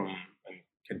learn from, and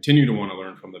continue to want to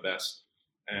learn from, the best,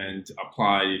 and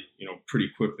apply, pretty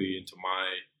quickly into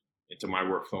my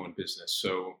workflow and business.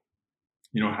 So,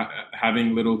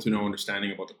 having little to no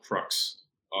understanding about the crux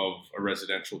of a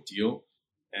residential deal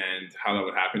and how that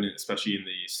would happen, especially in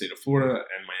the state of Florida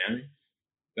and Miami,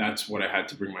 that's what I had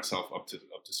to bring myself up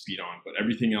to speed on. But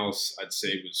everything else, I'd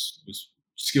say, was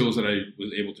skills that I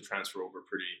was able to transfer over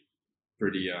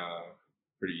pretty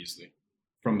easily.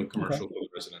 from the Okay. commercial to the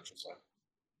residential side.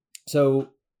 So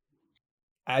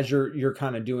as you're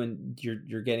kind of doing,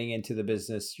 you're getting into the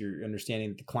business, you're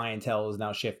understanding the clientele is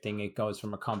now shifting. It goes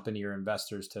from a company or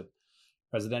investors to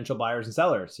residential buyers and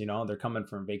sellers. They're coming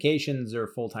from vacations or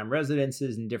full-time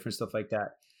residences and different stuff like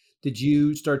that. Did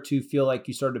you start to feel like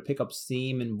you started to pick up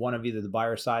steam in one of either the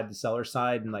buyer side, the seller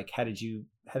side? And like, how did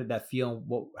that feel?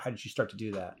 How did you start to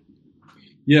do that?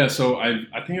 Yeah, so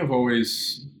I think I've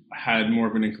always had more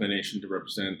of an inclination to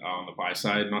represent on the buy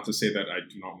side. Not to say that I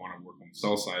do not want to work on the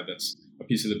sell side. That's a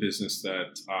piece of the business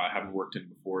that I haven't worked in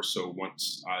before. So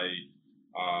once I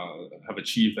have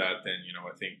achieved that, then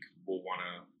I think we'll want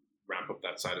to ramp up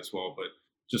that side as well. But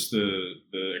just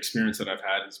the experience that I've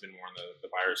had has been more on the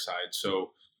buyer side.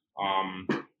 So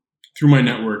through my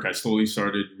network, I slowly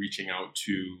started reaching out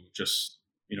to just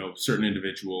certain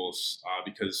individuals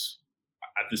because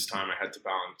at this time I had to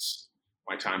balance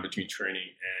my time between training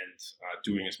and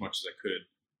doing as much as I could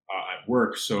at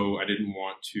work. So I didn't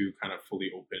want to kind of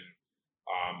fully open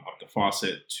up the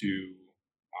faucet to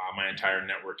my entire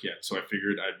network yet. So I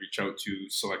figured I'd reach out to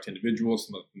select individuals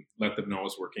and let them know I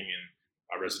was working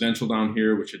in residential down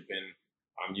here, which had been,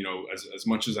 as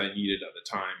much as I needed at the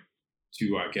time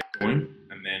to get going.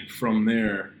 And then from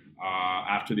there,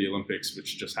 after the Olympics,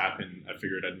 which just happened, I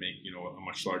figured I'd make, a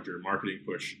much larger marketing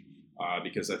push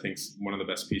because I think one of the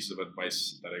best pieces of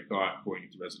advice that I got going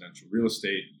into residential real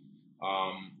estate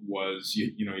was,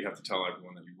 you have to tell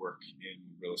everyone that you work in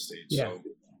real estate. Yeah. So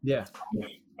yeah,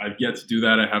 I've yet to do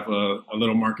that. I have a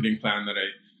little marketing plan that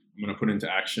I'm going to put into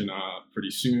action pretty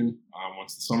soon.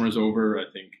 Once the summer's over, I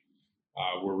think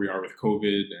where we are with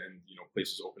COVID and,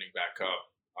 places opening back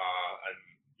up and,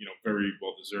 very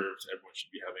well deserved. Everyone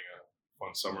should be having a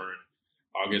fun summer. And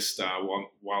August,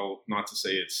 while not to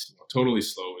say it's totally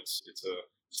slow, it's a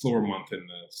slower month in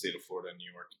the state of Florida and New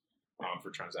York for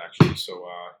transactions. So,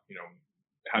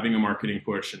 having a marketing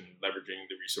push and leveraging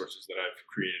the resources that I've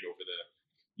created over the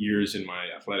years in my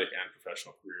athletic and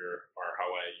professional career are how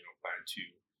I, plan to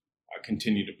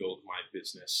continue to build my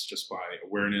business just by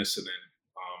awareness and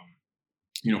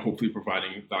then, hopefully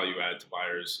providing value add to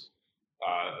buyers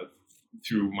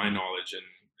through my knowledge and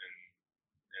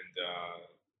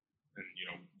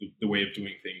the way of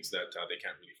doing things that they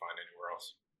can't really find anywhere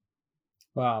else.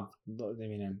 Well, I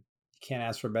mean, you can't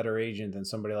ask for a better agent than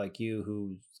somebody like you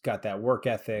who's got that work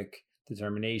ethic,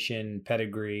 determination,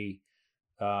 pedigree,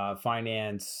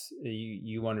 finance.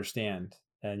 You understand,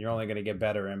 and you're only going to get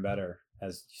better and better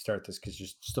as you start this because you're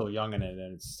still young in it,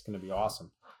 and it's going to be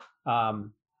awesome.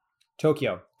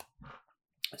 Tokyo.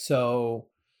 So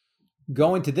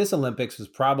going to this Olympics was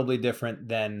probably different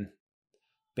than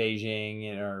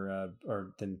Beijing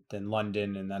or than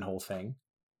London and that whole thing.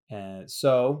 And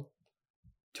so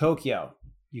Tokyo,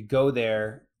 you go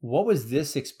there. What was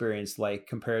this experience like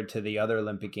compared to the other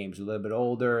Olympic Games? A little bit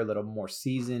older, a little more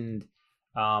seasoned.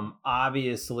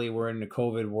 Obviously, we're in the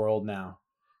COVID world now.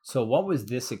 So what was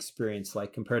this experience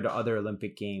like compared to other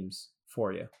Olympic Games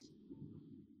for you?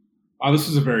 This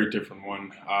is a very different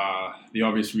one. The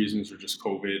obvious reasons were just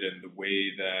COVID and the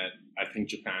way that I think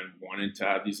Japan wanted to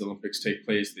have these Olympics take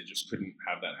place. They just couldn't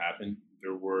have that happen. It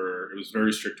was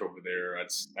very strict over there.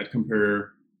 I'd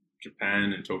compare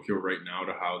Japan and Tokyo right now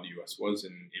to how the US was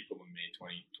in April and May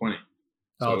 2020.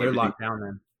 So they're locked down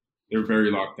then. They're very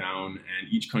locked down,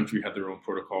 and each country had their own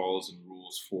protocols and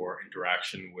rules for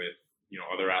interaction with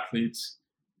other athletes.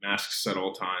 Masks at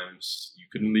all times. You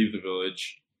couldn't leave the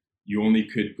village. You only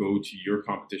could go to your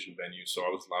competition venue. So I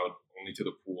was allowed only to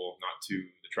the pool, not to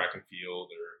the track and field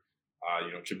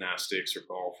or gymnastics or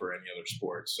golf or any other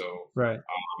sport. So right.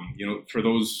 For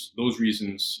those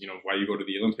reasons, why you go to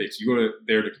the Olympics, you go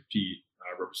there to compete,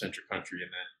 represent your country,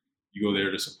 and then you go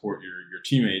there to support your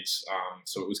teammates.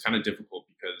 So it was kind of difficult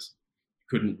because you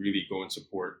couldn't really go and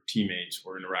support teammates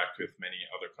or interact with many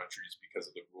other countries because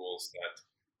of the rules that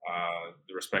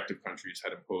the respective countries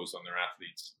had imposed on their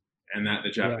athletes, and that the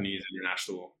Japanese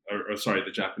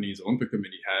the Japanese Olympic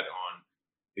Committee had on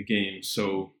the games.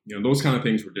 So those kind of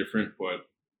things were different, but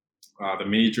the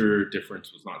major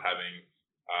difference was not having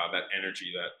that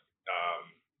energy that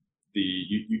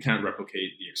you can't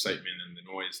replicate the excitement and the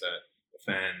noise that the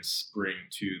fans bring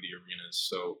to the arenas.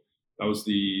 So that was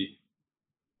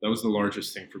the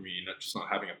largest thing for me, not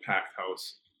having a packed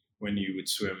house when you would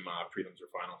swim prelims or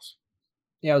finals.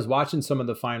 Yeah, I was watching some of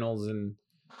the finals, and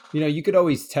you could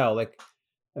always tell. Like,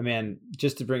 man,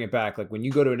 just to bring it back, like when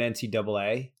you go to an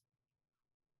NCAA,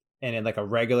 and in like a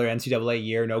regular NCAA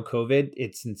year, no COVID,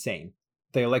 it's insane.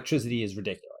 The electricity is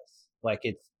ridiculous. Like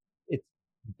it's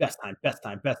best time,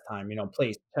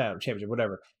 place, championship,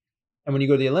 whatever. And when you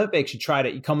go to the Olympics,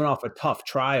 you're coming off a tough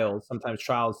trial. Sometimes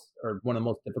trials are one of the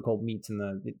most difficult meets in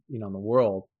in the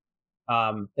world.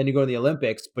 Then you go to the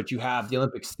Olympics, but you have the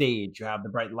Olympic stage, you have the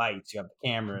bright lights, you have the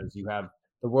cameras, you have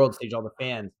the world stage, all the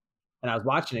fans. And I was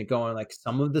watching it going like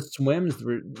some of the swims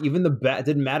were even it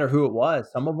didn't matter who it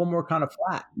was. Some of them were kind of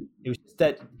flat. It was just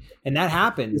that, and that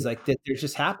happens like that. There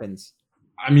just happens.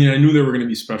 I mean, I knew there were going to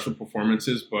be special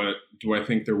performances, but do I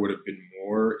think there would have been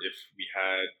more if we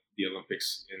had the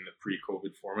Olympics in the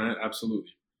pre-COVID format?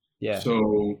 Absolutely. Yeah.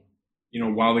 So,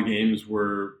 while the games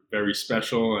were very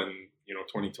special and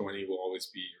 2020 will always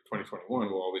be,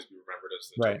 2021 will always be remembered as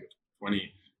the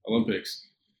 2020 Olympics.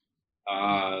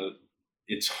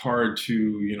 It's hard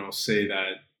to, say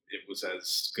that it was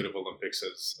as good of Olympics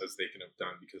as they can have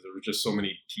done because there were just so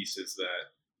many pieces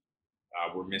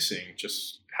that were missing.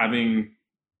 Just having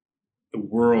the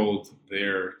world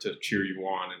there to cheer you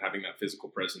on and having that physical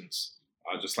presence,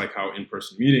 just like how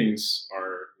in-person meetings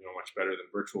are, much better than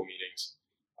virtual meetings.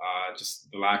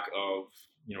 Just the lack of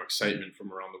excitement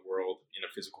from around the world in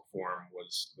a physical form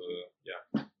was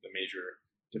the major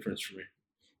difference for me.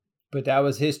 But that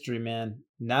was history, man.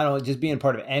 Not only just being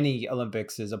part of any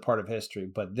Olympics is a part of history,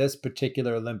 but this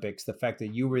particular Olympics, the fact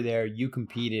that you were there, you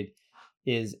competed,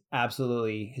 is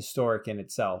absolutely historic in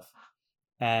itself.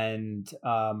 And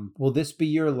will this be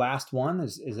your last one?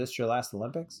 Is this your last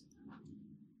Olympics?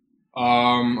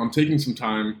 I'm taking some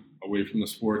time away from the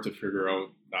sport to figure out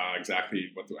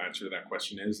exactly what the answer to that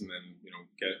question is, and then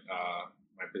get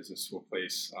my business to a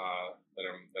place that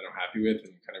I'm happy with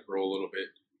and kind of grow a little bit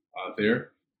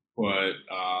there. But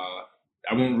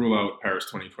I won't rule out Paris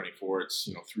 2024. It's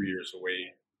 3 years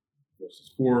away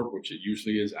versus 4, which it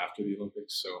usually is after the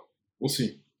Olympics. So we'll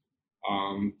see.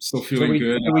 Still feeling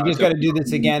good. So we just got to do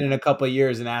this again in a couple of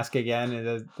years and ask again,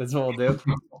 and that's what we'll do.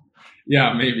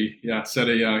 Yeah, maybe. Yeah, set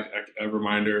a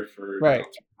reminder for 2.5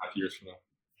 years from now.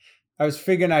 I was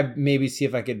figuring I'd maybe see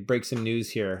if I could break some news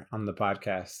here on the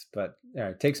podcast, but all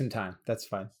right, take some time. That's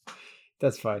fine.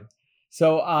 That's fine.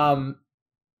 So,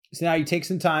 so now you take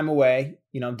some time away,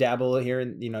 dabble here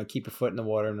and, keep your foot in the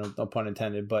water, no pun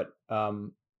intended, but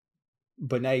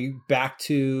now you back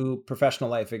to professional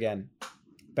life again,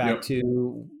 back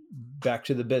to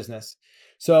the business.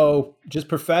 So just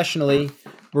professionally,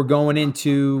 we're going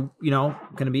into, going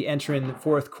to be entering the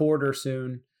fourth quarter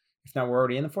soon. If not, we're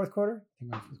already in the fourth quarter.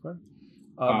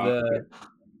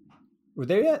 We're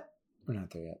there yet? We're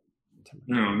not there yet.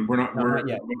 No, we're not. We're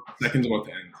yet. Seconds about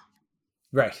to end.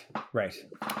 Right.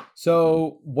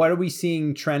 So what are we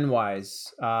seeing trend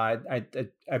wise?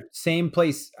 Same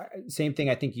thing.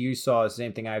 I think you saw,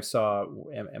 same thing I saw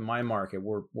in my market.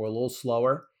 We're a little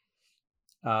slower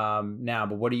now,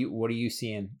 but what are you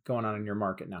seeing going on in your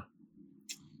market now?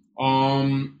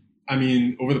 I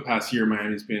mean, over the past year,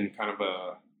 Miami's been kind of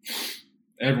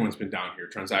everyone's been down here.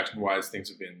 Transaction-wise, things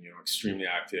have been, extremely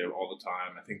active all the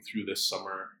time. I think through this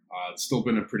summer, it's still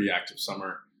been a pretty active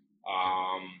summer.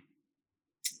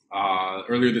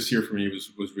 Earlier this year for me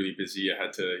was really busy. I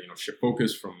had to, shift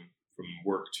focus from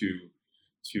work to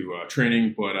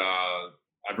training, but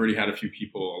I've already had a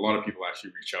lot of people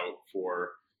actually reach out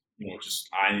for, just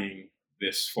eyeing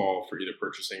this fall for either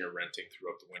purchasing or renting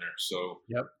throughout the winter. So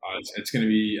it's going to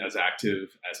be as active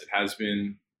as it has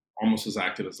been, almost as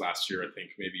active as last year. I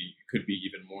think maybe it could be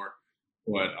even more.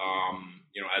 But,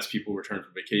 as people return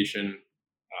from vacation,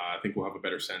 I think we'll have a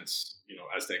better sense,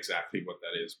 as to exactly what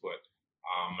that is. But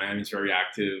Miami's very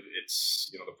active. It's,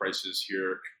 the prices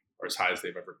here are as high as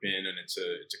they've ever been. And it's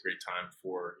a great time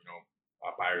for,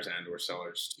 buyers and or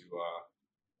sellers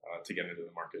to get into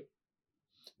the market.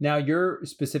 Now, your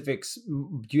specifics,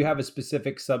 do you have a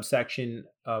specific subsection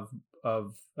of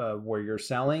where you're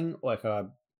selling, like a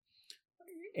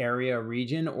area,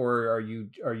 region, or are you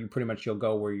pretty much you'll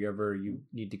go wherever you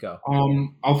need to go?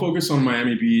 I'll focus on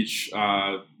Miami Beach,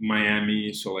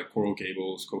 Miami, so like Coral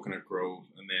Gables, Coconut Grove,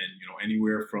 and then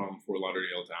anywhere from Fort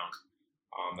Lauderdale down.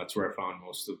 That's where I found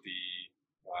most of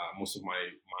my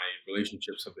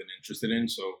relationships have been interested in.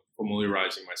 So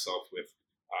familiarizing myself with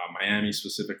Miami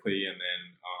specifically, and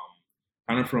then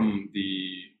kind of from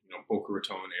the Boca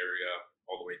Raton area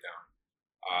all the way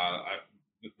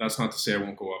down. That's not to say I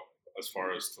won't go up as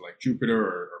far as to like Jupiter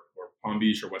or Palm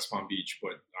Beach or West Palm Beach,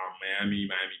 but Miami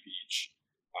Beach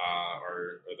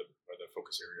are the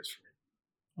focus areas for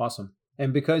me. Awesome.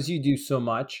 And because you do so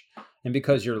much, and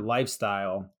because your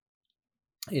lifestyle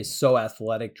is so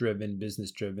athletic driven,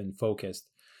 business driven, focused,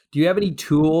 do you have any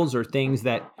tools or things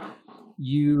that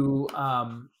you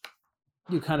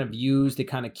kind of use to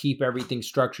kind of keep everything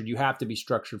structured? You have to be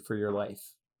structured for your life.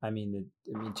 I mean,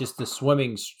 just the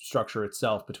swimming structure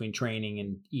itself between training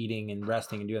and eating and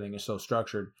resting and doing everything is so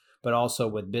structured. but also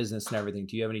with business and everything.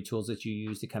 Do you have any tools that you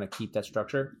use to kind of keep that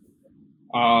structure?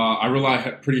 I rely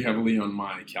pretty heavily on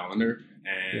my calendar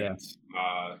Yeah. and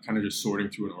kind of just sorting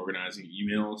through and organizing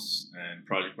emails and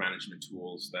project management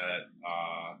tools that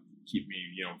keep me,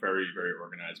 very, very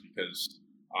organized. Because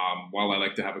while I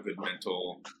like to have a good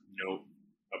mental note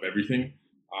of everything,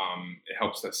 it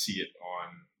helps to see it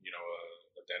on,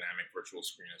 a dynamic virtual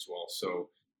screen as well. So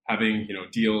having,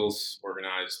 deals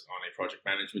organized on a project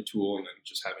management tool and then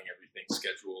just having everything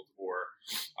scheduled or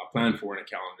planned for in a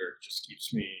calendar just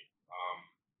keeps me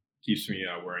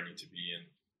where I need to be.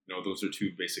 And those are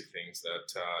two basic things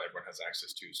that everyone has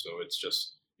access to. So it's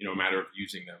just a matter of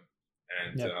using them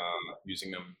and Yep.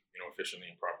 using them efficiently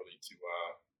and properly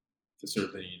to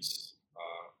serve the needs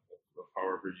of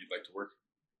however you'd like to work.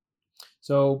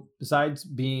 So besides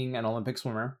being an Olympic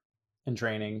swimmer and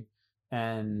training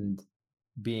and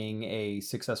being a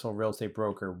successful real estate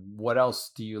broker, what else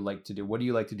do you like to do? What do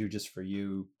you like to do just for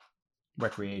you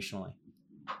recreationally?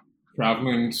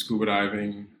 Traveling, scuba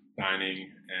diving,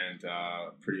 dining, and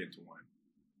pretty into wine.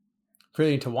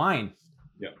 Pretty into wine.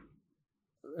 Yeah.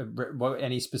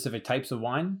 Any specific types of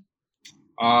wine?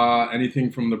 Anything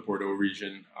from the Bordeaux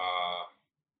region.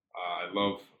 I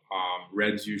love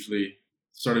reds usually.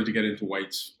 Started to get into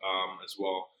whites as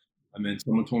well. And then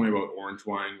someone told me about orange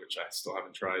wine, which I still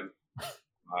haven't tried,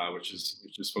 which is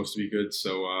supposed to be good.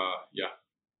 So yeah.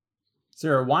 Is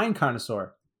there a wine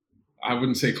connoisseur? I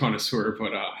wouldn't say connoisseur,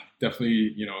 but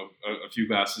definitely a few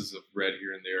glasses of red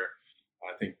here and there.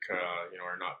 I think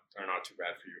are not too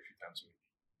bad for you a few times a week.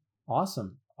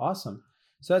 Awesome.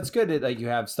 So that's good that like you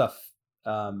have stuff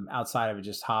outside of it,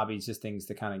 just hobbies, just things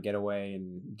to kind of get away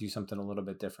and do something a little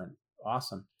bit different.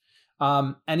 Awesome.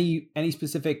 Any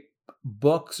specific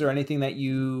books or anything that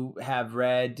you have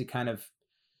read to kind of,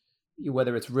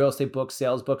 whether it's real estate books,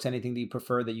 sales books, anything that you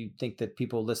prefer that you think that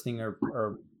people listening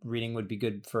or reading would be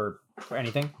good for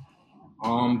anything?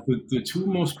 The two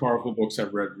most powerful books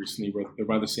I've read recently they're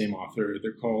by the same author.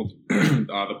 They're called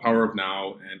The Power of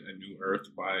Now and A New Earth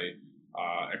by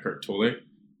Eckhart Tolle.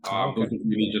 Okay. Those have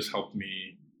really just helped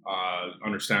me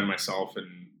understand myself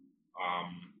and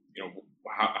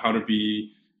how to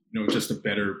be just a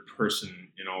better person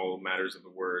in all matters of the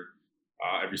word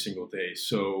every single day.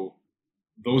 So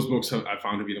those books I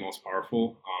found to be the most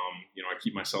powerful. I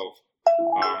keep myself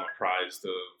apprised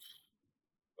of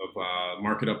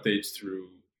market updates through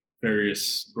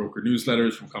various broker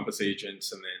newsletters from Compass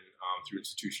agents and then through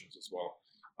institutions as well.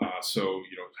 So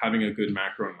having a good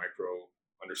macro and micro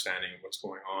understanding of what's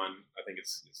going on, I think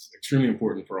it's extremely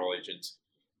important for all agents.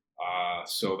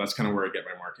 So that's kind of where I get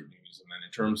my market news. And then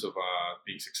in terms of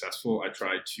being successful, I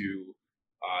try to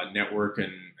network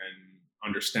and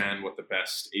understand what the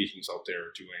best agents out there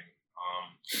are doing,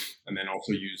 and then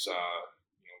also use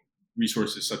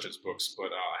resources such as books.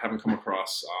 But I haven't come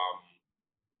across.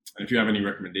 And if you have any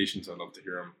recommendations, I'd love to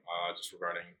hear them. Just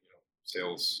regarding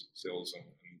sales and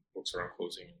books around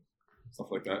closing and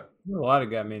stuff like that. A lot of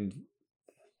good. I mean,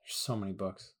 there's so many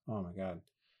books. Oh my God.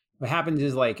 What happens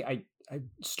is like when I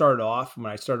started off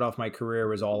my career,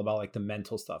 was all about like the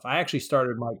mental stuff. I actually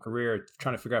started my career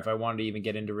trying to figure out if I wanted to even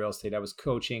get into real estate. I was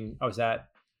coaching. I was at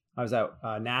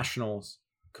Nationals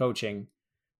coaching,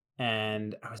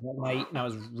 and I was at night and I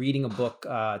was reading a book,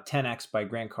 10X by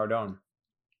Grant Cardone.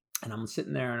 And I'm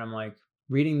sitting there and I'm like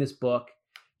reading this book,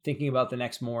 thinking about the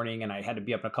next morning, and I had to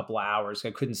be up in a couple of hours.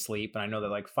 I couldn't sleep. And I know that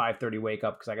like 5:30 wake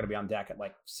up because I got to be on deck at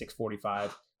like 6:45.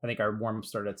 I think our warm up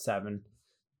started at 7.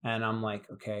 And I'm like,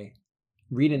 okay,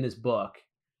 reading this book.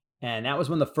 And that was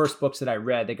one of the first books that I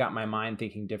read that got my mind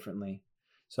thinking differently.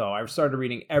 So I started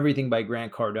reading everything by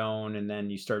Grant Cardone, and then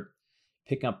you start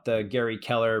picking up the Gary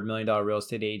Keller $1 Million Real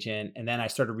Estate Agent. And then I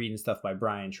started reading stuff by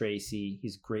Brian Tracy.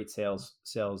 He's a great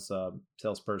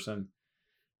salesperson.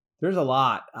 There's a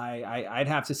lot. I'd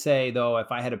have to say though,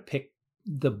 if I had to pick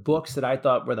the books that I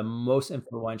thought were the most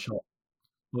influential,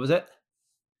 what was it?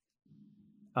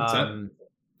 What's that?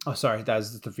 Oh, sorry. That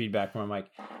was just the feedback from my mic.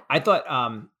 I thought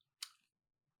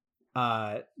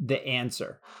The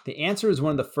Answer. The Answer is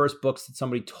one of the first books that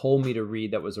somebody told me to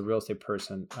read that was a real estate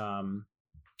person.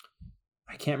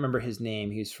 I can't remember his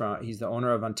name. He's the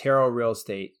owner of Ontario Real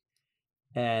Estate,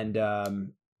 and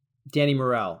Danny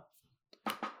Morell.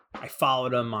 I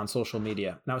followed him on social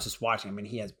media and I was just watching. I mean,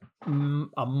 he has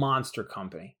a monster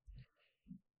company.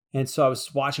 And so I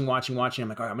was watching. I'm like, all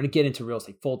right, I'm going to get into real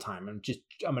estate full time. I'm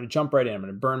going to jump right in. I'm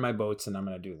going to burn my boats and I'm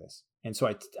going to do this. And so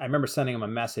I remember sending him a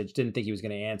message, didn't think he was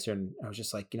going to answer. And I was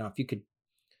just like, if you could,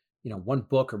 one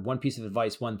book or one piece of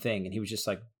advice, one thing. And he was just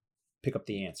like, pick up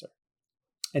The Answer.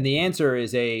 And The Answer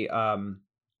is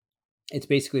it's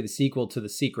basically the sequel to The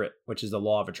Secret, which is the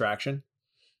law of attraction.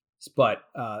 but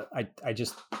I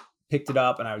just picked it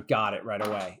up and I got it right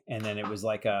away. And then it was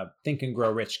like a Think and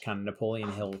Grow Rich kind of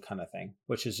Napoleon Hill kind of thing,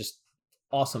 which is just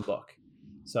awesome book.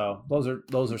 So those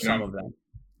are some of them.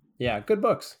 Yeah, good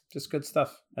books, just good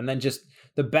stuff. And then just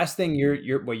the best thing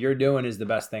what you're doing is the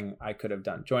best thing I could have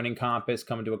done. Joining Compass,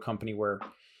 coming to a company where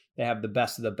they have the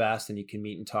best of the best, and you can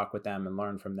meet and talk with them and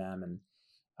learn from them. And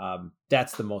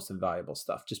that's the most invaluable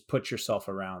stuff. Just put yourself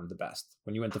around the best.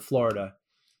 When you went to Florida,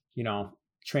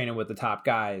 training with the top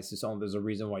guys, there's a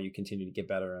reason why you continue to get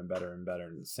better and better and better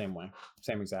in the same way,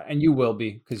 same exact. And you will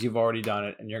be, because you've already done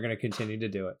it and you're going to continue to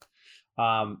do it.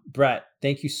 Brett,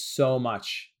 thank you so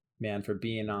much, man, for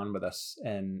being on with us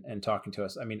and talking to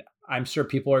us. I mean, I'm sure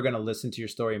people are going to listen to your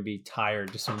story and be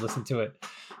tired just from listening to it.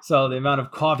 So the amount of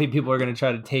coffee people are going to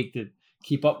try to take to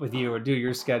keep up with you or do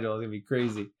your schedule is going to be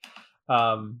crazy.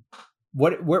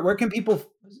 Where can people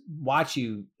watch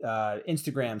you?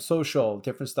 Instagram, social,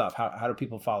 different stuff. How do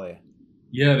people follow you?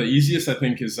 Yeah, the easiest I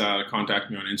think is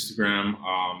contact me on Instagram.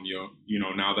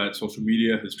 Now that social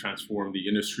media has transformed the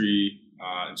industry,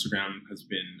 Instagram has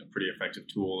been a pretty effective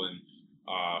tool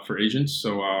for agents.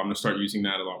 So I'm going to start using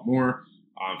that a lot more.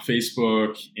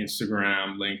 Facebook,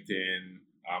 Instagram, LinkedIn,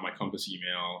 my Compass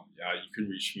email. You can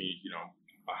reach me,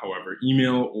 however,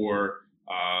 email or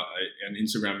an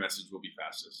Instagram message will be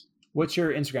fastest. What's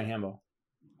your Instagram handle?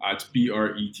 It's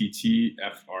BRETTFRAS.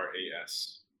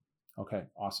 Okay,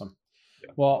 awesome.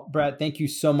 Yeah. Well, Brett, thank you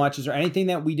so much. Is there anything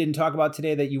that we didn't talk about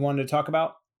today that you wanted to talk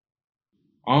about?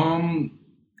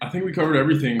 I think we covered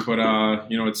everything, but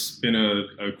it's been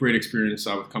a great experience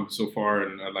with Compass so far,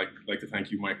 and I'd like to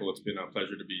thank you, Michael. It's been a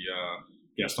pleasure to be a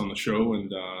guest on the show,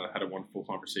 and had a wonderful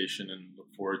conversation, and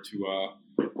look forward to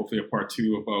hopefully a part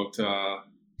 2 about. I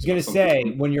was going to say,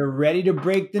 when you're ready to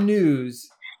break the news,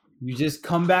 you just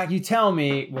come back. You tell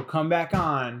me, we'll come back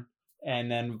on,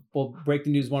 and then we'll break the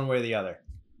news one way or the other.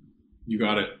 You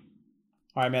got it.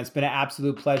 All right, man. It's been an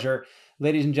absolute pleasure.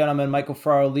 Ladies and gentlemen, Michael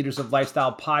Ferraro, Leaders of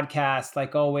Lifestyle podcast.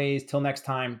 Like always, till next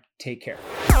time, take care.